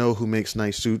don't even know who makes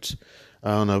nice suits.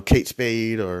 I don't know, Kate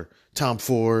Spade or Tom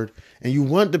Ford. And you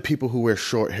want the people who wear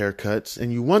short haircuts,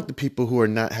 and you want the people who are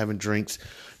not having drinks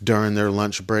during their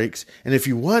lunch breaks. And if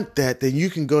you want that, then you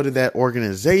can go to that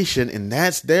organization, and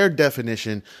that's their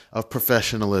definition of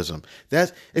professionalism.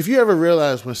 That's, if you ever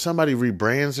realize when somebody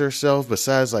rebrands themselves,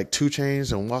 besides like 2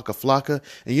 Chainz and Waka Flocka,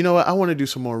 and you know what, I want to do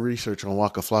some more research on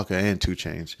Waka Flocka and 2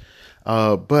 Chainz.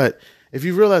 But if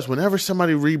you realize whenever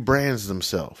somebody rebrands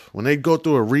themselves, when they go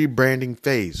through a rebranding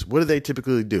phase, what do they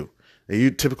typically do? They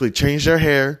typically change their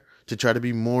hair to try to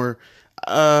be more,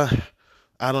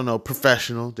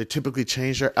 professional. They typically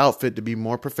change their outfit to be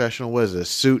more professional. What is it, a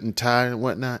suit and tie and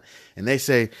whatnot? And they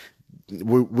say,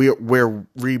 we're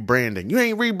rebranding. You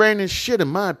ain't rebranding shit, in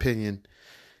my opinion.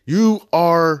 You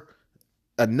are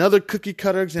another cookie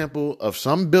cutter example of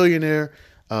some billionaire.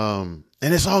 And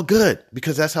it's all good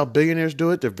because that's how billionaires do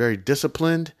it. They're very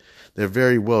disciplined. They're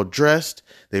very well dressed.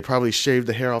 They probably shave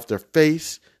the hair off their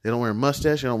face. They don't wear a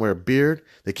mustache. They don't wear a beard.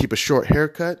 They keep a short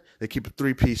haircut. They keep a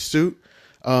 3-piece suit.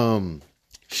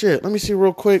 Let me see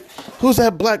real quick. Who's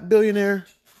that black billionaire?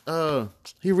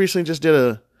 He recently just did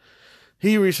a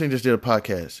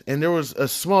podcast, and there was a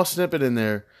small snippet in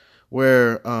there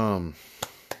where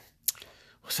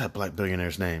what's that black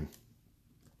billionaire's name?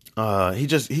 He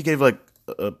gave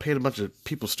paid a bunch of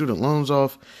people student loans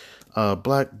off.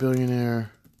 Black billionaire.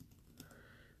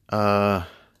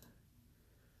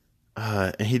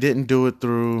 And he didn't do it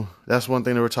through, that's one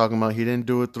thing they were talking about. He didn't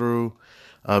do it through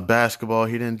basketball.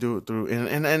 He didn't do it through,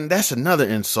 and that's another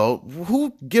insult.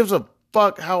 Who gives a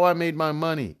fuck how I made my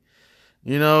money?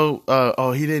 He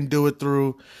didn't do it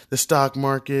through the stock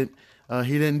market.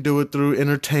 He didn't do it through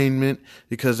entertainment,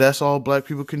 because that's all black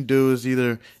people can do is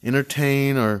either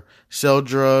entertain or sell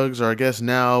drugs, or I guess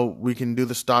now we can do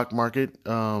the stock market.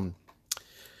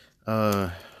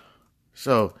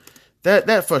 So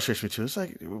that frustrates me too. It's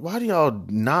like, why do y'all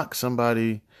knock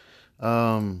somebody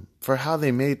for how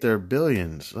they made their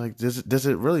billions? Like, does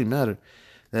it really matter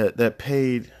that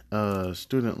paid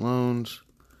student loans?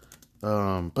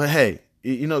 But hey,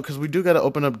 because we do got to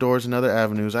open up doors in other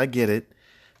avenues. I get it.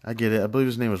 I believe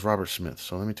his name was Robert Smith.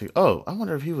 So let me take. Oh, I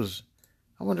wonder if he was.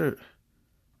 I wonder.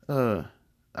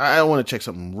 I want to check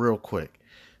something real quick.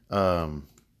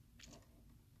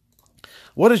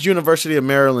 What is University of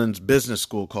Maryland's business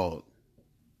school called?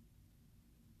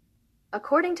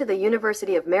 According to the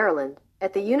University of Maryland,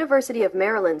 at the University of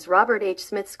Maryland's Robert H.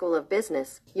 Smith School of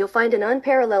Business, you'll find an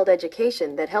unparalleled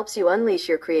education that helps you unleash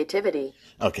your creativity.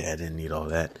 Okay, I didn't need all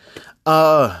that.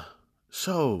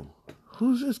 So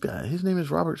who's this guy? His name is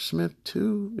Robert Smith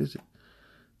too. Is it?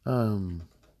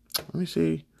 Let me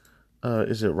see.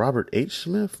 Is it Robert H.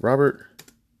 Smith? Robert?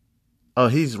 Oh,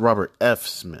 he's Robert F.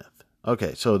 Smith.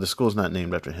 Okay, so the school's not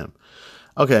named after him.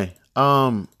 Okay.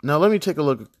 Now let me take a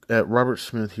look at Robert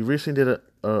Smith. He recently did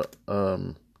a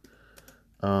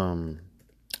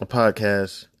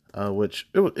podcast, which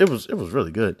it was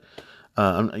really good.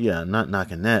 Not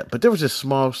knocking that, but there was this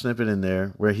small snippet in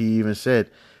there where he even said,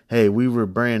 "Hey, we were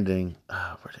branding."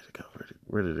 Where did it go?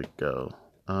 Where did it go?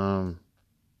 Let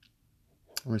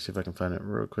me see if I can find it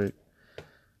real quick.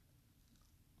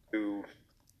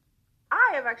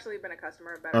 I have actually been a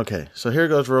customer of Better. Okay, so here it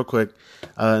goes real quick,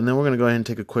 and then we're gonna go ahead and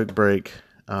take a quick break.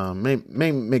 May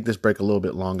make this break a little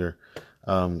bit longer,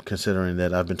 considering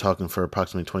that I've been talking for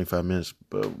approximately 25 minutes.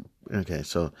 But okay,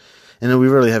 so, and then we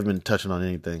really haven't been touching on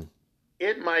anything.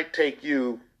 It might take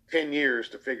you 10 years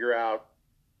to figure out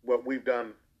what we've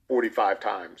done 45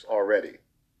 times already.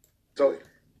 So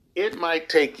it might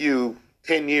take you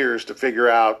 10 years to figure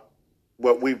out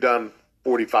what we've done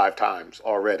 45 times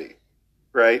already,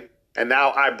 right? And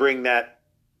now I bring that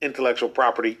intellectual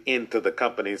property into the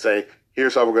company and say,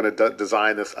 here's how we're going to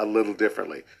design this a little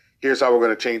differently. Here's how we're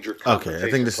going to change your compensation. Okay,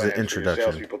 I think this is an introduction.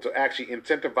 Salespeople to actually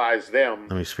incentivize them.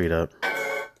 Let me speed up.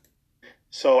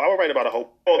 So I will write about a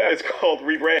whole. It's called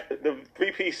rebrand the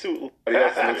 3-piece suit.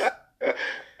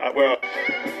 Well.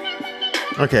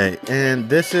 Okay, and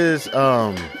this is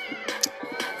Earn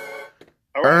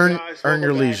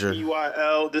Your Leisure.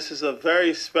 EYL. This is a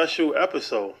very special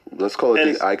episode. Let's call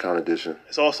it the Icon Edition.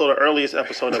 It's also the earliest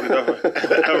episode that we've ever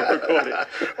recorded.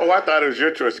 Oh, I thought it was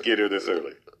your choice to get here this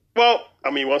early. Well,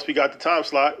 I mean, once we got the time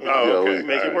slot, okay.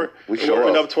 Make it work. We're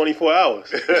opened up 24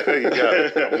 hours. You got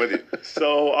it. I'm with you.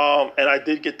 So, and I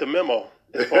did get the memo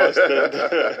as far as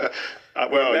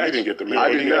well, you didn't get the memo.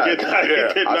 I did not.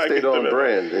 I stayed on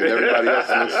brand, and everybody else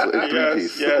looks in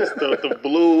three-piece. Yes, the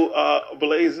blue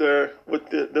blazer with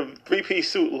the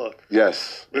three-piece suit look.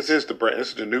 Yes. This is the brand. This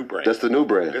is the new brand. That's the new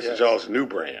brand. This is y'all's new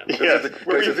brand. This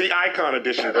Is the Icon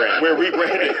Edition brand. We're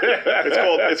rebranding.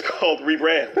 It's called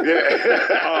rebrand.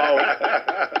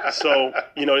 Yeah. So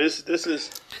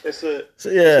it's a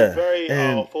very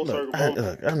full circle moment.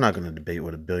 Look, I'm not going to debate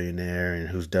with a billionaire and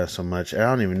who's done so much. I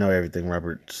don't even know everything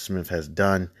Robert Smith has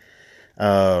done,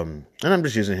 and I'm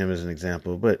just using him as an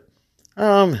example. But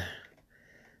I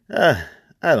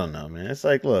don't know, man. It's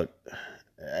like, look,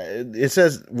 it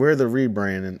says we're the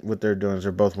rebrand, and what they're doing is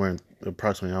they're both wearing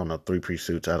approximately, I don't know, 3-piece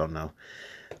suits. I don't know.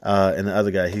 And the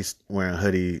other guy, he's wearing a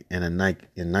hoodie and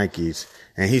Nikes,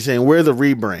 and he's saying we're the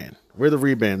rebrand. We're the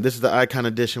rebrand. This is the Icon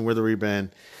Edition. We're the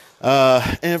rebrand.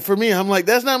 And for me, I'm like,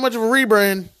 that's not much of a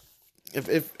rebrand.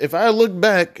 If I look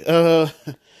back, let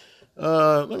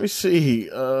me see.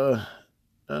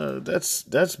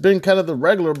 That's been kind of the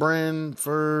regular brand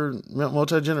for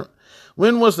multi-gener.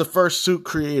 When was the first suit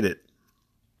created?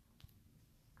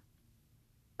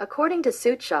 According to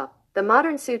Suit Shop, the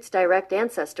modern suit's direct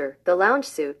ancestor, the lounge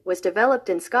suit, was developed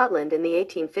in Scotland in the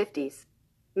 1850s.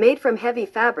 Made from heavy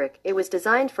fabric, it was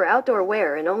designed for outdoor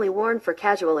wear and only worn for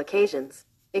casual occasions.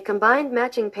 It combined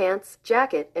matching pants,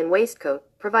 jacket, and waistcoat,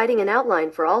 providing an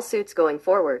outline for all suits going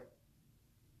forward.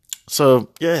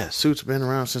 So, yeah, suits been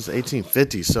around since the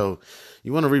 1850s. So,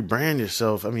 you want to rebrand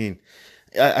yourself. I mean,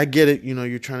 I get it. You know,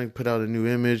 you're trying to put out a new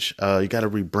image. You got to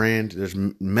rebrand. There's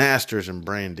masters in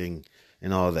branding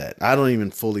and all that. I don't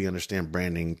even fully understand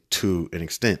branding to an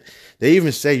extent. They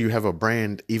even say you have a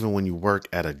brand even when you work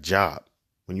at a job.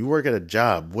 When you work at a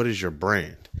job, what is your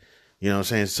brand? You know what I'm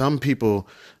saying? Some people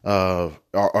are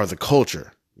the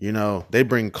culture. You know, they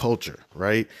bring culture,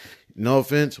 right? No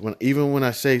offense. Even when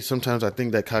I say sometimes I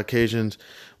think that Caucasians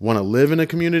want to live in a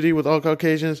community with all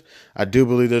Caucasians, I do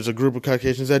believe there's a group of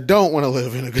Caucasians that don't want to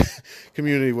live in a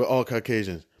community with all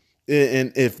Caucasians.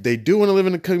 And if they do want to live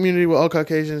in a community with all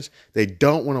Caucasians, they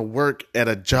don't want to work at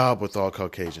a job with all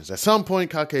Caucasians. At some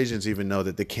point, Caucasians even know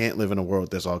that they can't live in a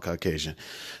world that's all Caucasian.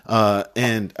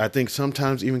 And I think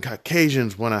sometimes even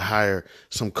Caucasians want to hire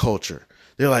some culture.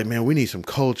 They're like, man, we need some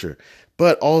culture.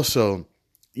 But also,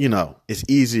 you know, it's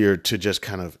easier to just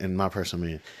kind of, in my personal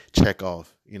opinion, check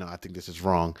off. You know, I think this is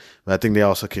wrong, but I think they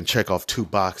also can check off 2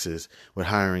 boxes with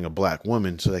hiring a black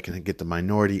woman so they can get the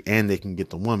minority and they can get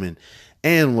the woman.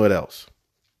 And what else?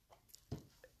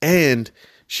 And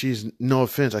she's, no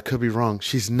offense, I could be wrong,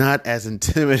 she's not as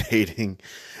intimidating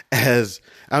as,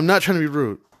 I'm not trying to be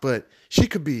rude, but she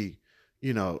could be,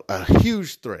 you know, a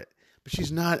huge threat, but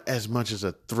she's not as much as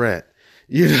a threat,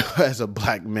 you know, as a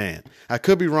black man. I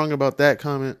could be wrong about that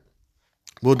comment.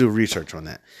 We'll do research on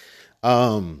that.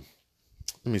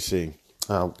 Let me see.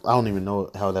 I don't even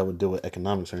know how that would deal with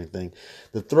economics or anything.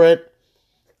 The threat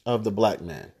of the black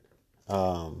man.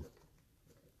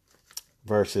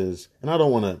 Versus, and I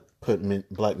don't want to put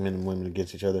black men and women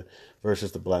against each other,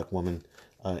 versus the black woman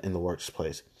in the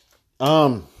workplace.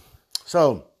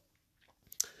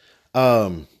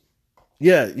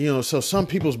 Yeah, you know, so some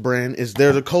people's brand is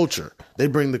they're the culture. They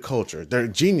bring the culture. They're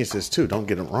geniuses too, don't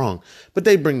get it wrong, but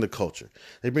they bring the culture.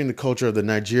 They bring the culture of the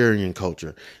Nigerian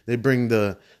culture. They bring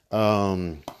they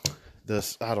bring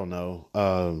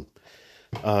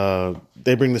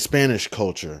the Spanish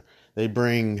culture. They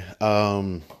bring,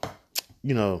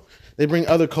 you know, they bring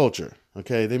other culture.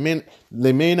 Okay. They may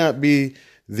not be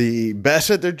the best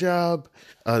at their job.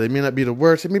 They may not be the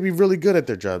worst. They may be really good at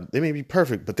their job. They may be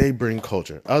perfect, but they bring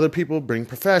culture. Other people bring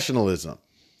professionalism.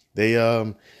 They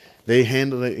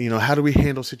handle it. You know, how do we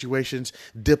handle situations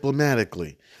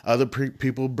diplomatically? Other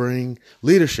people bring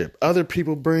leadership. Other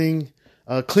people bring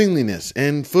cleanliness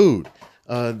and food.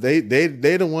 They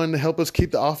the one to help us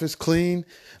keep the office clean.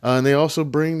 And they also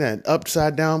bring that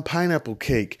upside down pineapple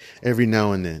cake every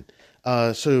now and then.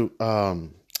 Then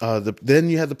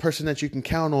you have the person that you can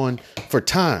count on for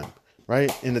time, right?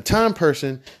 And the time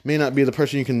person may not be the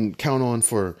person you can count on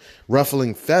for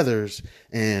ruffling feathers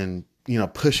and, you know,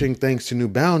 pushing things to new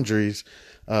boundaries.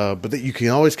 But that you can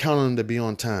always count on them to be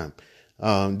on time.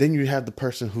 Then you have the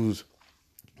person who's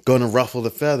going to ruffle the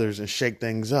feathers and shake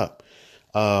things up.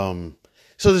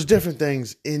 So there's different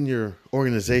things in your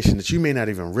organization that you may not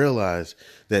even realize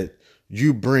that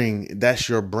you bring. That's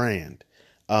your brand.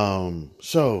 Brand,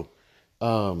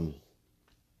 you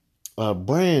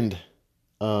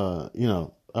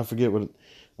know, I forget what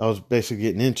I was basically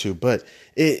getting into, but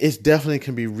it's definitely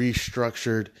can be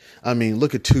restructured. I mean,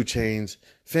 look at 2 Chainz,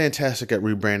 fantastic at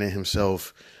rebranding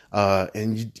himself.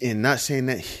 And not saying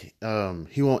that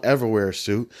he won't ever wear a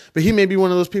suit, but he may be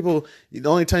one of those people. The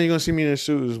only time you're gonna see me in a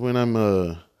suit is when I'm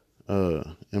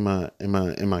in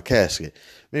my casket.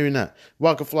 Maybe not.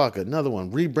 Waka Flocka, another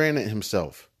one, rebranded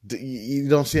himself. You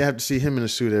don't have to see him in a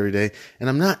suit every day. And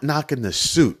I'm not knocking the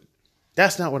suit.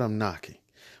 That's not what I'm knocking.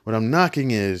 What I'm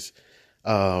knocking is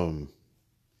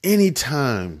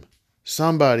anytime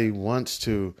somebody wants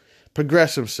to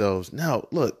progress themselves. Now,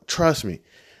 look, trust me.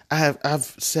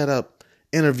 I've set up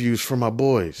interviews for my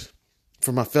boys,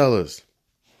 for my fellas,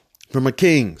 for my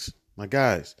kings, my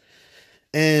guys.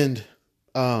 And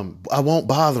I won't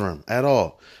bother them at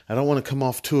all. I don't want to come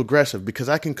off too aggressive, because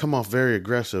I can come off very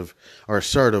aggressive or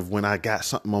assertive when I got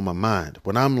something on my mind.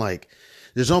 When I'm like,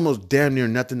 there's almost damn near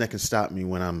nothing that can stop me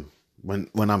when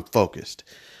I'm focused.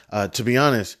 To be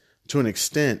honest, to an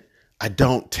extent, I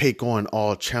don't take on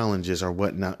all challenges or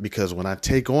whatnot, because when I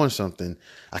take on something,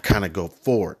 I kind of go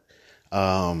forward.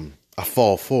 I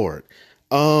fall forward.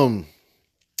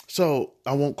 So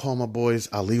I won't call my boys.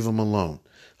 I'll leave them alone.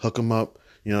 Hook them up.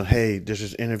 Hey, there's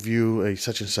this interview,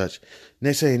 such and such. And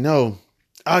they say no.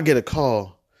 I'll get a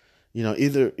call.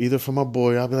 Either from my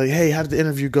boy. I'll be like, hey, how did the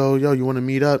interview go? Yo, you want to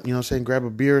meet up? Grab a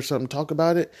beer or something, talk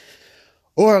about it.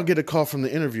 Or I'll get a call from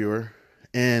the interviewer,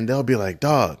 and they'll be like,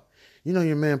 dog,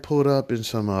 your man pulled up in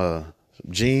some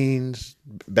jeans,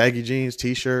 baggy jeans,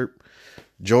 t-shirt,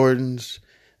 Jordans.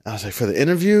 I was like, for the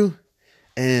interview?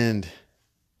 And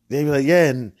they'd be like, yeah.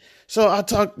 And so I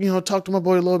talk to my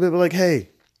boy a little bit, but like, hey,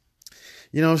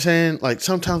 you know what I'm saying? Like,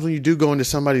 sometimes when you do go into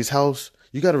somebody's house,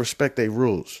 you got to respect their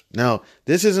rules. Now,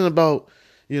 this isn't about,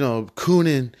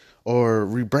 cooning or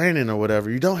rebranding or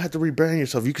whatever. You don't have to rebrand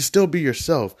yourself. You can still be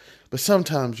yourself. But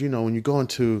sometimes, when you go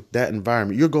into that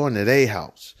environment, you're going to their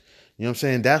house. You know what I'm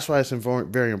saying? That's why it's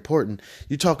very important.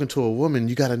 You're talking to a woman,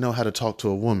 you got to know how to talk to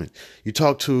a woman. You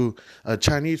talk to a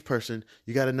Chinese person,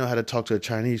 you got to know how to talk to a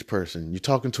Chinese person. You're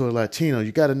talking to a Latino,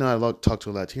 you got to know how to talk to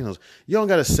Latinos. You don't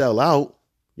got to sell out.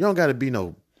 You don't got to be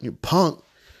no punk.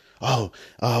 Oh,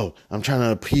 I'm trying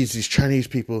to appease these Chinese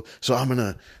people, so I'm going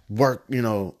to work,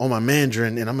 on my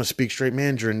Mandarin, and I'm going to speak straight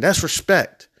Mandarin. That's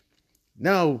respect.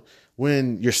 Now,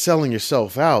 when you're selling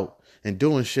yourself out and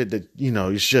doing shit that,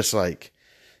 it's just like,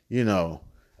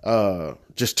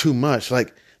 just too much.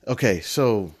 Like, okay,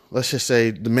 so let's just say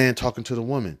the man talking to the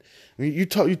woman. I mean, you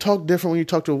talk different when you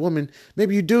talk to a woman.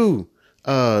 Maybe you do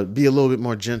be a little bit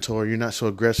more gentle, or you're not so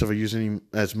aggressive or using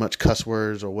as much cuss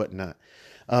words or whatnot.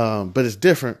 But it's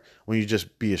different when you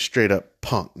just be a straight up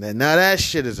punk. Now that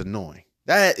shit is annoying.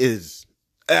 That is,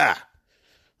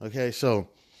 okay. So,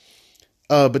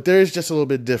 but there is just a little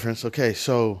bit of difference. Okay.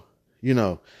 So,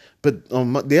 but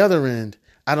on the other end,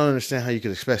 I don't understand how you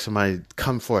could expect somebody to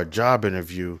come for a job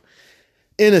interview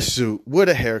in a suit with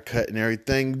a haircut and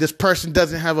everything. This person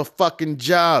doesn't have a fucking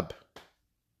job.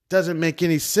 Doesn't make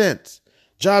any sense.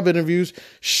 Job interviews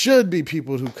should be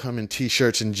people who come in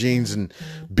t-shirts and jeans and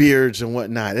beards and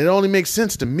whatnot. It only makes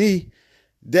sense to me.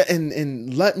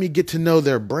 And let me get to know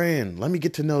their brand. Let me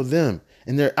get to know them.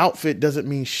 And their outfit doesn't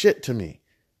mean shit to me.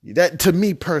 That, to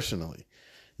me personally.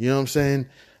 You know what I'm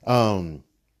saying?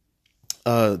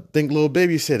 Think Lil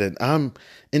Baby said it. I'm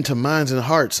into minds and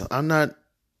hearts. I'm not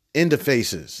into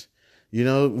faces.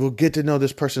 We'll get to know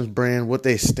this person's brand, what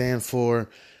they stand for.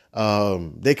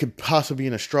 They could possibly be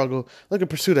in a struggle. Look at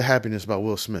Pursuit of Happiness by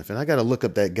Will Smith. And I got to look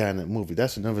up that guy in that movie.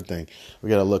 That's another thing we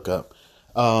got to look up.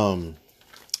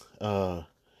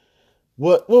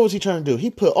 What was he trying to do? He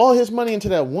put all his money into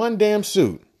that one damn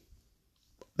suit.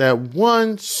 That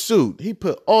one suit he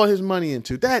put all his money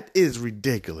into. That is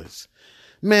ridiculous.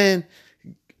 Man,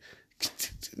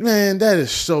 that is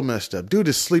so messed up. Dude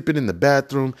is sleeping in the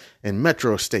bathroom in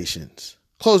metro stations,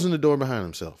 closing the door behind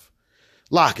himself,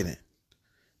 locking it.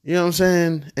 You know what I'm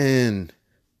saying? And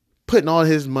putting all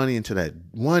his money into that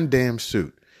one damn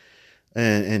suit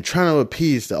and trying to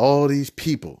appease to all these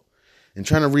people and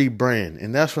trying to rebrand.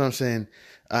 And that's what I'm saying.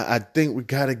 I think we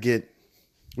got to get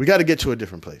to a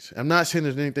different place. I'm not saying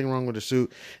there's anything wrong with the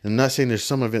suit. I'm not saying there's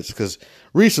some events, because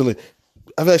recently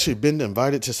I've actually been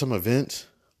invited to some events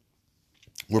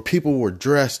where people were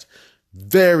dressed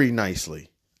very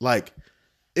nicely. Like,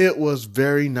 it was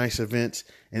very nice events,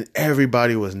 and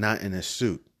everybody was not in a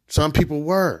suit. Some people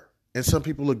were, and some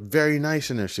people looked very nice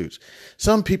in their suits.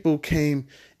 Some people came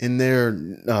in their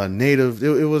native,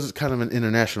 it was kind of an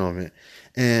international event,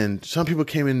 and some people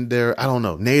came in their,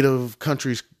 native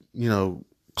countries,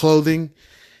 clothing,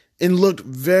 and looked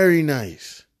very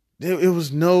nice. There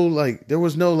was no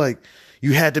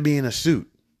you had to be in a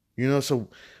suit, so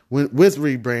with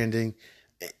rebranding,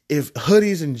 if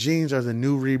hoodies and jeans are the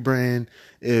new rebrand,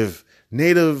 if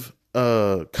native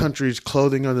countries'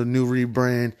 clothing or the new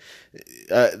rebrand.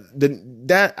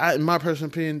 In my personal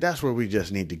opinion, that's where we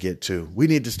just need to get to. We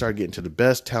need to start getting to the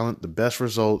best talent, the best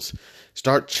results,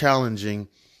 start challenging.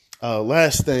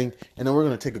 Last thing, and then we're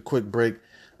going to take a quick break.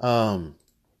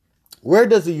 Where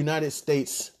does the United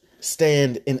States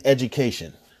stand in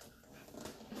education?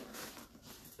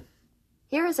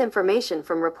 Here is information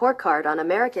from Report Card on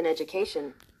American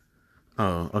education.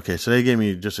 Oh, okay. So they gave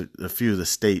me just a few of the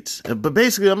states. But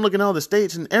basically, I'm looking at all the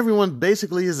states, and everyone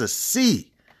basically is a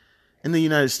C in the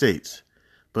United States.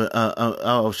 But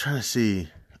I was trying to see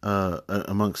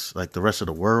amongst like the rest of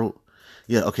the world.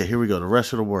 Yeah, okay, here we go. The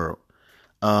rest of the world.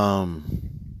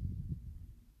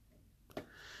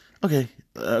 Okay,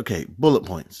 bullet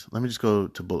points. Let me just go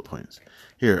to bullet points.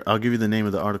 Here, I'll give you the name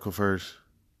of the article first.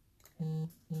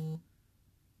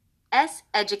 S.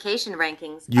 Education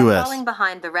rankings US. are falling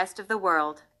behind the rest of the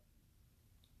world.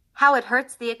 How it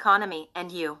hurts the economy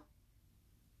and you.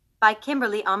 By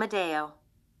Kimberly Amadeo.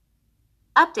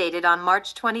 Updated on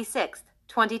March 26,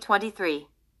 2023.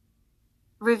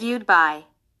 Reviewed by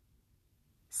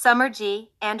Summer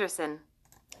G. Anderson.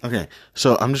 Okay,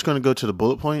 so I'm just going to go to the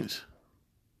bullet points.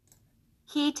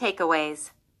 Key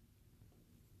takeaways.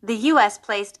 The U.S.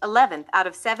 placed 11th out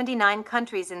of 79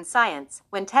 countries in science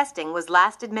when testing was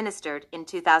last administered in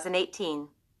 2018.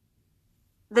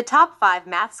 The top 5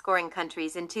 math scoring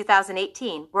countries in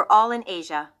 2018 were all in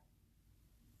Asia.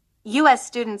 U.S.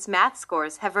 students' math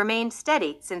scores have remained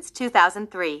steady since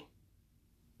 2003.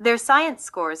 Their science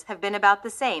scores have been about the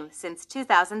same since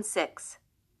 2006.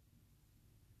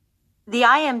 The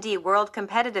IMD World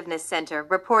Competitiveness Center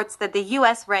reports that the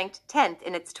U.S. ranked 10th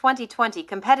in its 2020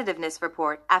 competitiveness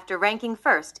report after ranking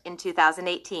first in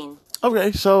 2018.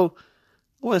 Okay, so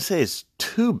I want to say it's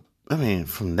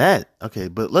from that. Okay,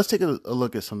 but let's take a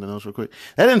look at something else real quick.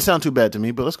 That didn't sound too bad to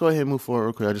me, but let's go ahead and move forward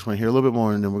real quick. I just want to hear a little bit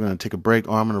more, and then we're going to take a break,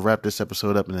 or I'm going to wrap this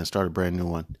episode up and then start a brand new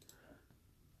one.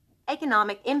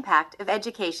 Economic impact of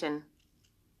education.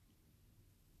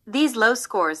 These low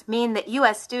scores mean that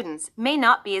U.S. students may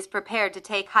not be as prepared to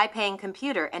take high-paying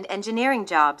computer and engineering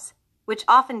jobs, which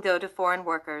often go to foreign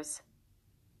workers.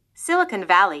 Silicon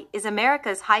Valley is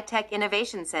America's high-tech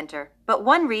innovation center, but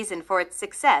one reason for its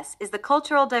success is the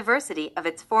cultural diversity of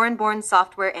its foreign-born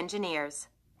software engineers.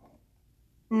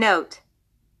 Note: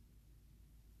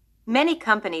 many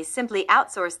companies simply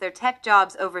outsource their tech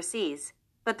jobs overseas,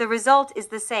 but the result is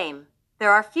the same.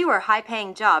 There are fewer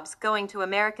high-paying jobs going to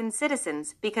American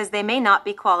citizens because they may not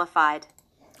be qualified.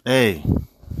 Hey,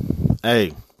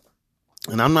 and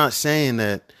I'm not saying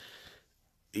that.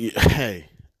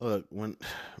 Hey, look, when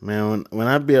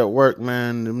I be at work,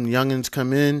 man, them youngins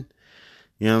come in.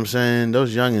 You know what I'm saying?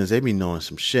 Those youngins, they be knowing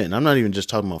some shit, and I'm not even just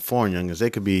talking about foreign youngins. They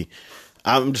could be.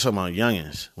 I'm just talking about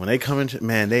youngins. When they come into,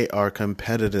 man, they are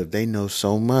competitive. They know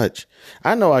so much.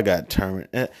 I know I got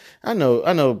terminated. I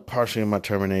know partially in my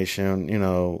termination, I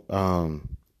don't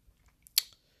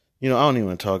even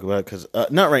want to talk about it because,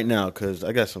 not right now, because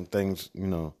I got some things,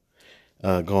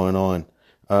 going on.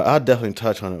 I'll definitely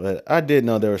touch on it, but I did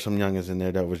know there were some youngins in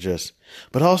there that was just,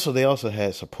 but also they also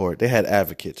had support. They had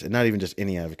advocates, and not even just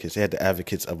any advocates. They had the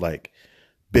advocates of like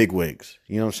big wigs.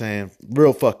 You know what I'm saying?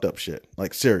 Real fucked up shit.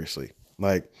 Like seriously.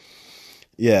 Like,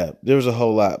 yeah, there was a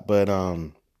whole lot, but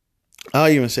I'll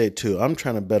even say too, I'm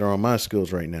trying to better on my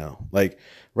skills right now. Like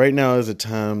right now is a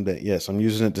time that, yes, I'm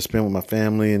using it to spend with my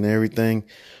family and everything,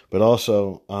 but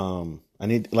also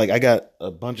I got a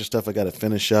bunch of stuff I got to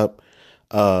finish up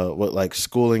with like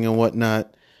schooling and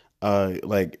whatnot,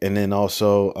 and then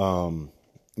also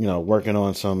working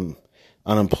on some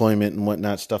unemployment and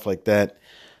whatnot, stuff like that.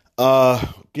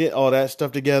 Get all that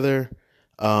stuff together.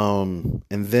 And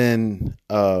then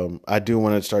I do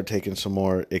want to start taking some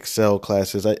more Excel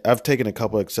classes. I've taken a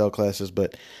couple Excel classes,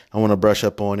 but I want to brush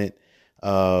up on it.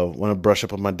 Want to brush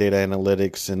up on my data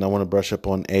analytics, and I want to brush up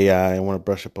on AI. I want to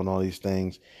brush up on all these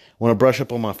things. I want to brush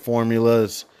up on my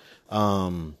formulas,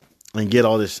 and get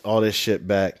all this shit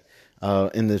back.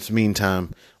 In this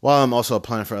meantime, while I'm also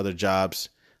applying for other jobs,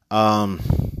 I'm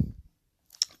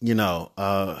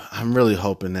really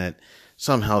hoping that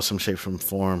somehow, some shape, some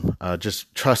form,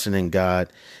 just trusting in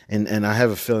God. And I have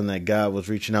a feeling that God was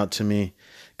reaching out to me.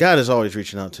 God is always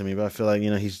reaching out to me, but I feel like,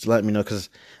 he's letting me know because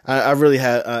I really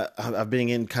I've been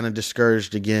getting kind of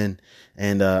discouraged again.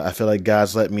 And I feel like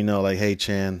God's letting me know, like, hey,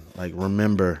 Chan, like,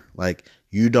 remember, like,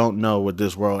 you don't know what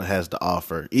this world has to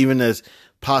offer. Even as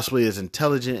possibly as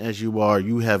intelligent as you are,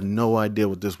 you have no idea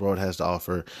what this world has to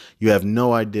offer. You have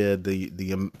no idea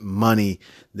the money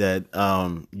that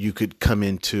you could come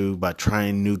into by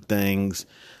trying new things.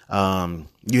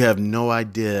 You have no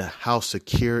idea how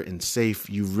secure and safe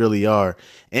you really are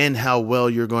and how well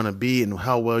you're going to be and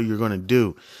how well you're going to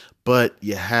do. But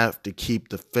you have to keep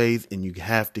the faith and you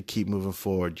have to keep moving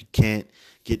forward. You can't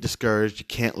get discouraged. You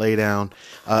can't lay down.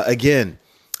 Again,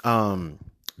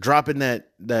 dropping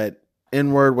that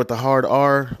N-word with the hard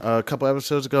R a couple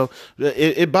episodes ago,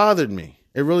 it bothered me.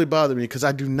 It really bothered me because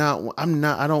I don't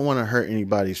want to hurt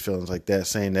anybody's feelings like that,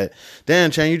 saying that, damn,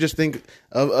 Chan, you just think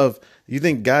you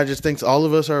think God just thinks all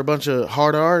of us are a bunch of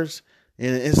hard R's?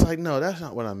 And it's like, no, that's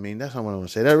not what I mean. That's not what I want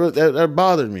to say. That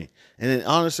bothered me. And then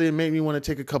honestly, it made me want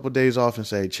to take a couple of days off and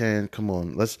say, Chan, come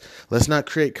on, let's not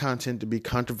create content to be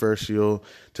controversial,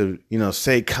 to,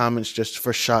 say comments just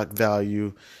for shock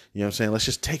value. You know what I'm saying? Let's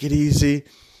just take it easy.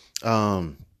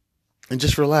 And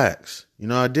just relax.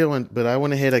 I did but I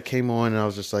went ahead, I came on and I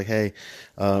was just like, hey,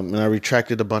 and I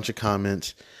retracted a bunch of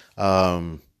comments.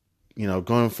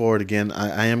 Going forward again,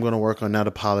 I am going to work on not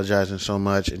apologizing so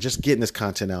much and just getting this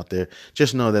content out there.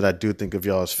 Just know that I do think of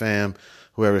y'all as fam,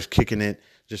 whoever's kicking it.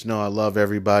 Just know I love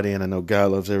everybody and I know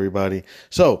God loves everybody.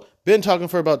 So, been talking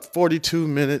for about 42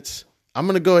 minutes. I'm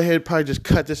going to go ahead and probably just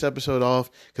cut this episode off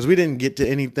because we didn't get to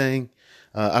anything.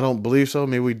 I don't believe so.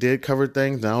 Maybe we did cover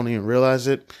things and I don't even realize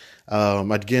it.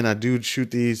 Again, I do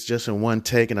shoot these just in one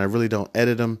take and I really don't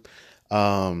edit them.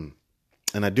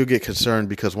 And I do get concerned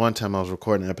because one time I was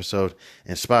recording an episode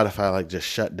and Spotify just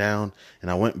shut down, and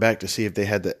I went back to see if they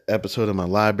had the episode in my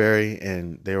library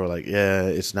and they were like, yeah,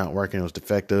 it's not working. It was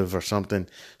defective or something.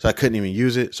 So I couldn't even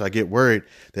use it. So I get worried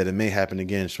that it may happen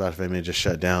again. Spotify may just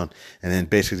shut down. And then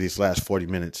basically these last 40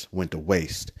 minutes went to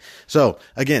waste. So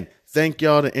again, thank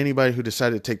y'all to anybody who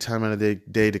decided to take time out of their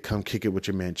day to come kick it with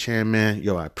your man, Chan Man.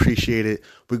 Yo, I appreciate it.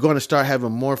 We're going to start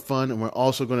having more fun, and we're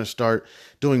also going to start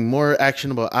doing more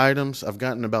actionable items. I've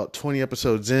gotten about 20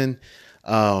 episodes in.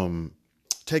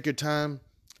 Take your time.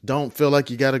 Don't feel like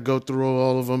you got to go through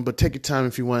all of them, but take your time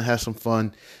if you want to have some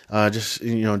fun. Just,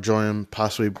 enjoy them.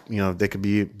 Possibly, they could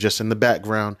be just in the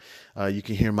background. You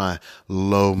can hear my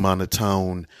low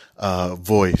monotone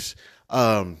voice.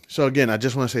 So again, I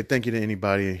just want to say thank you to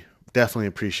anybody. Definitely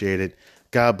appreciate it.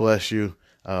 God bless you.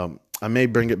 I may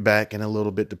bring it back in a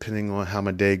little bit depending on how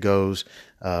my day goes.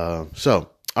 All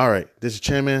right. This is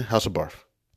Chairman House of Barf.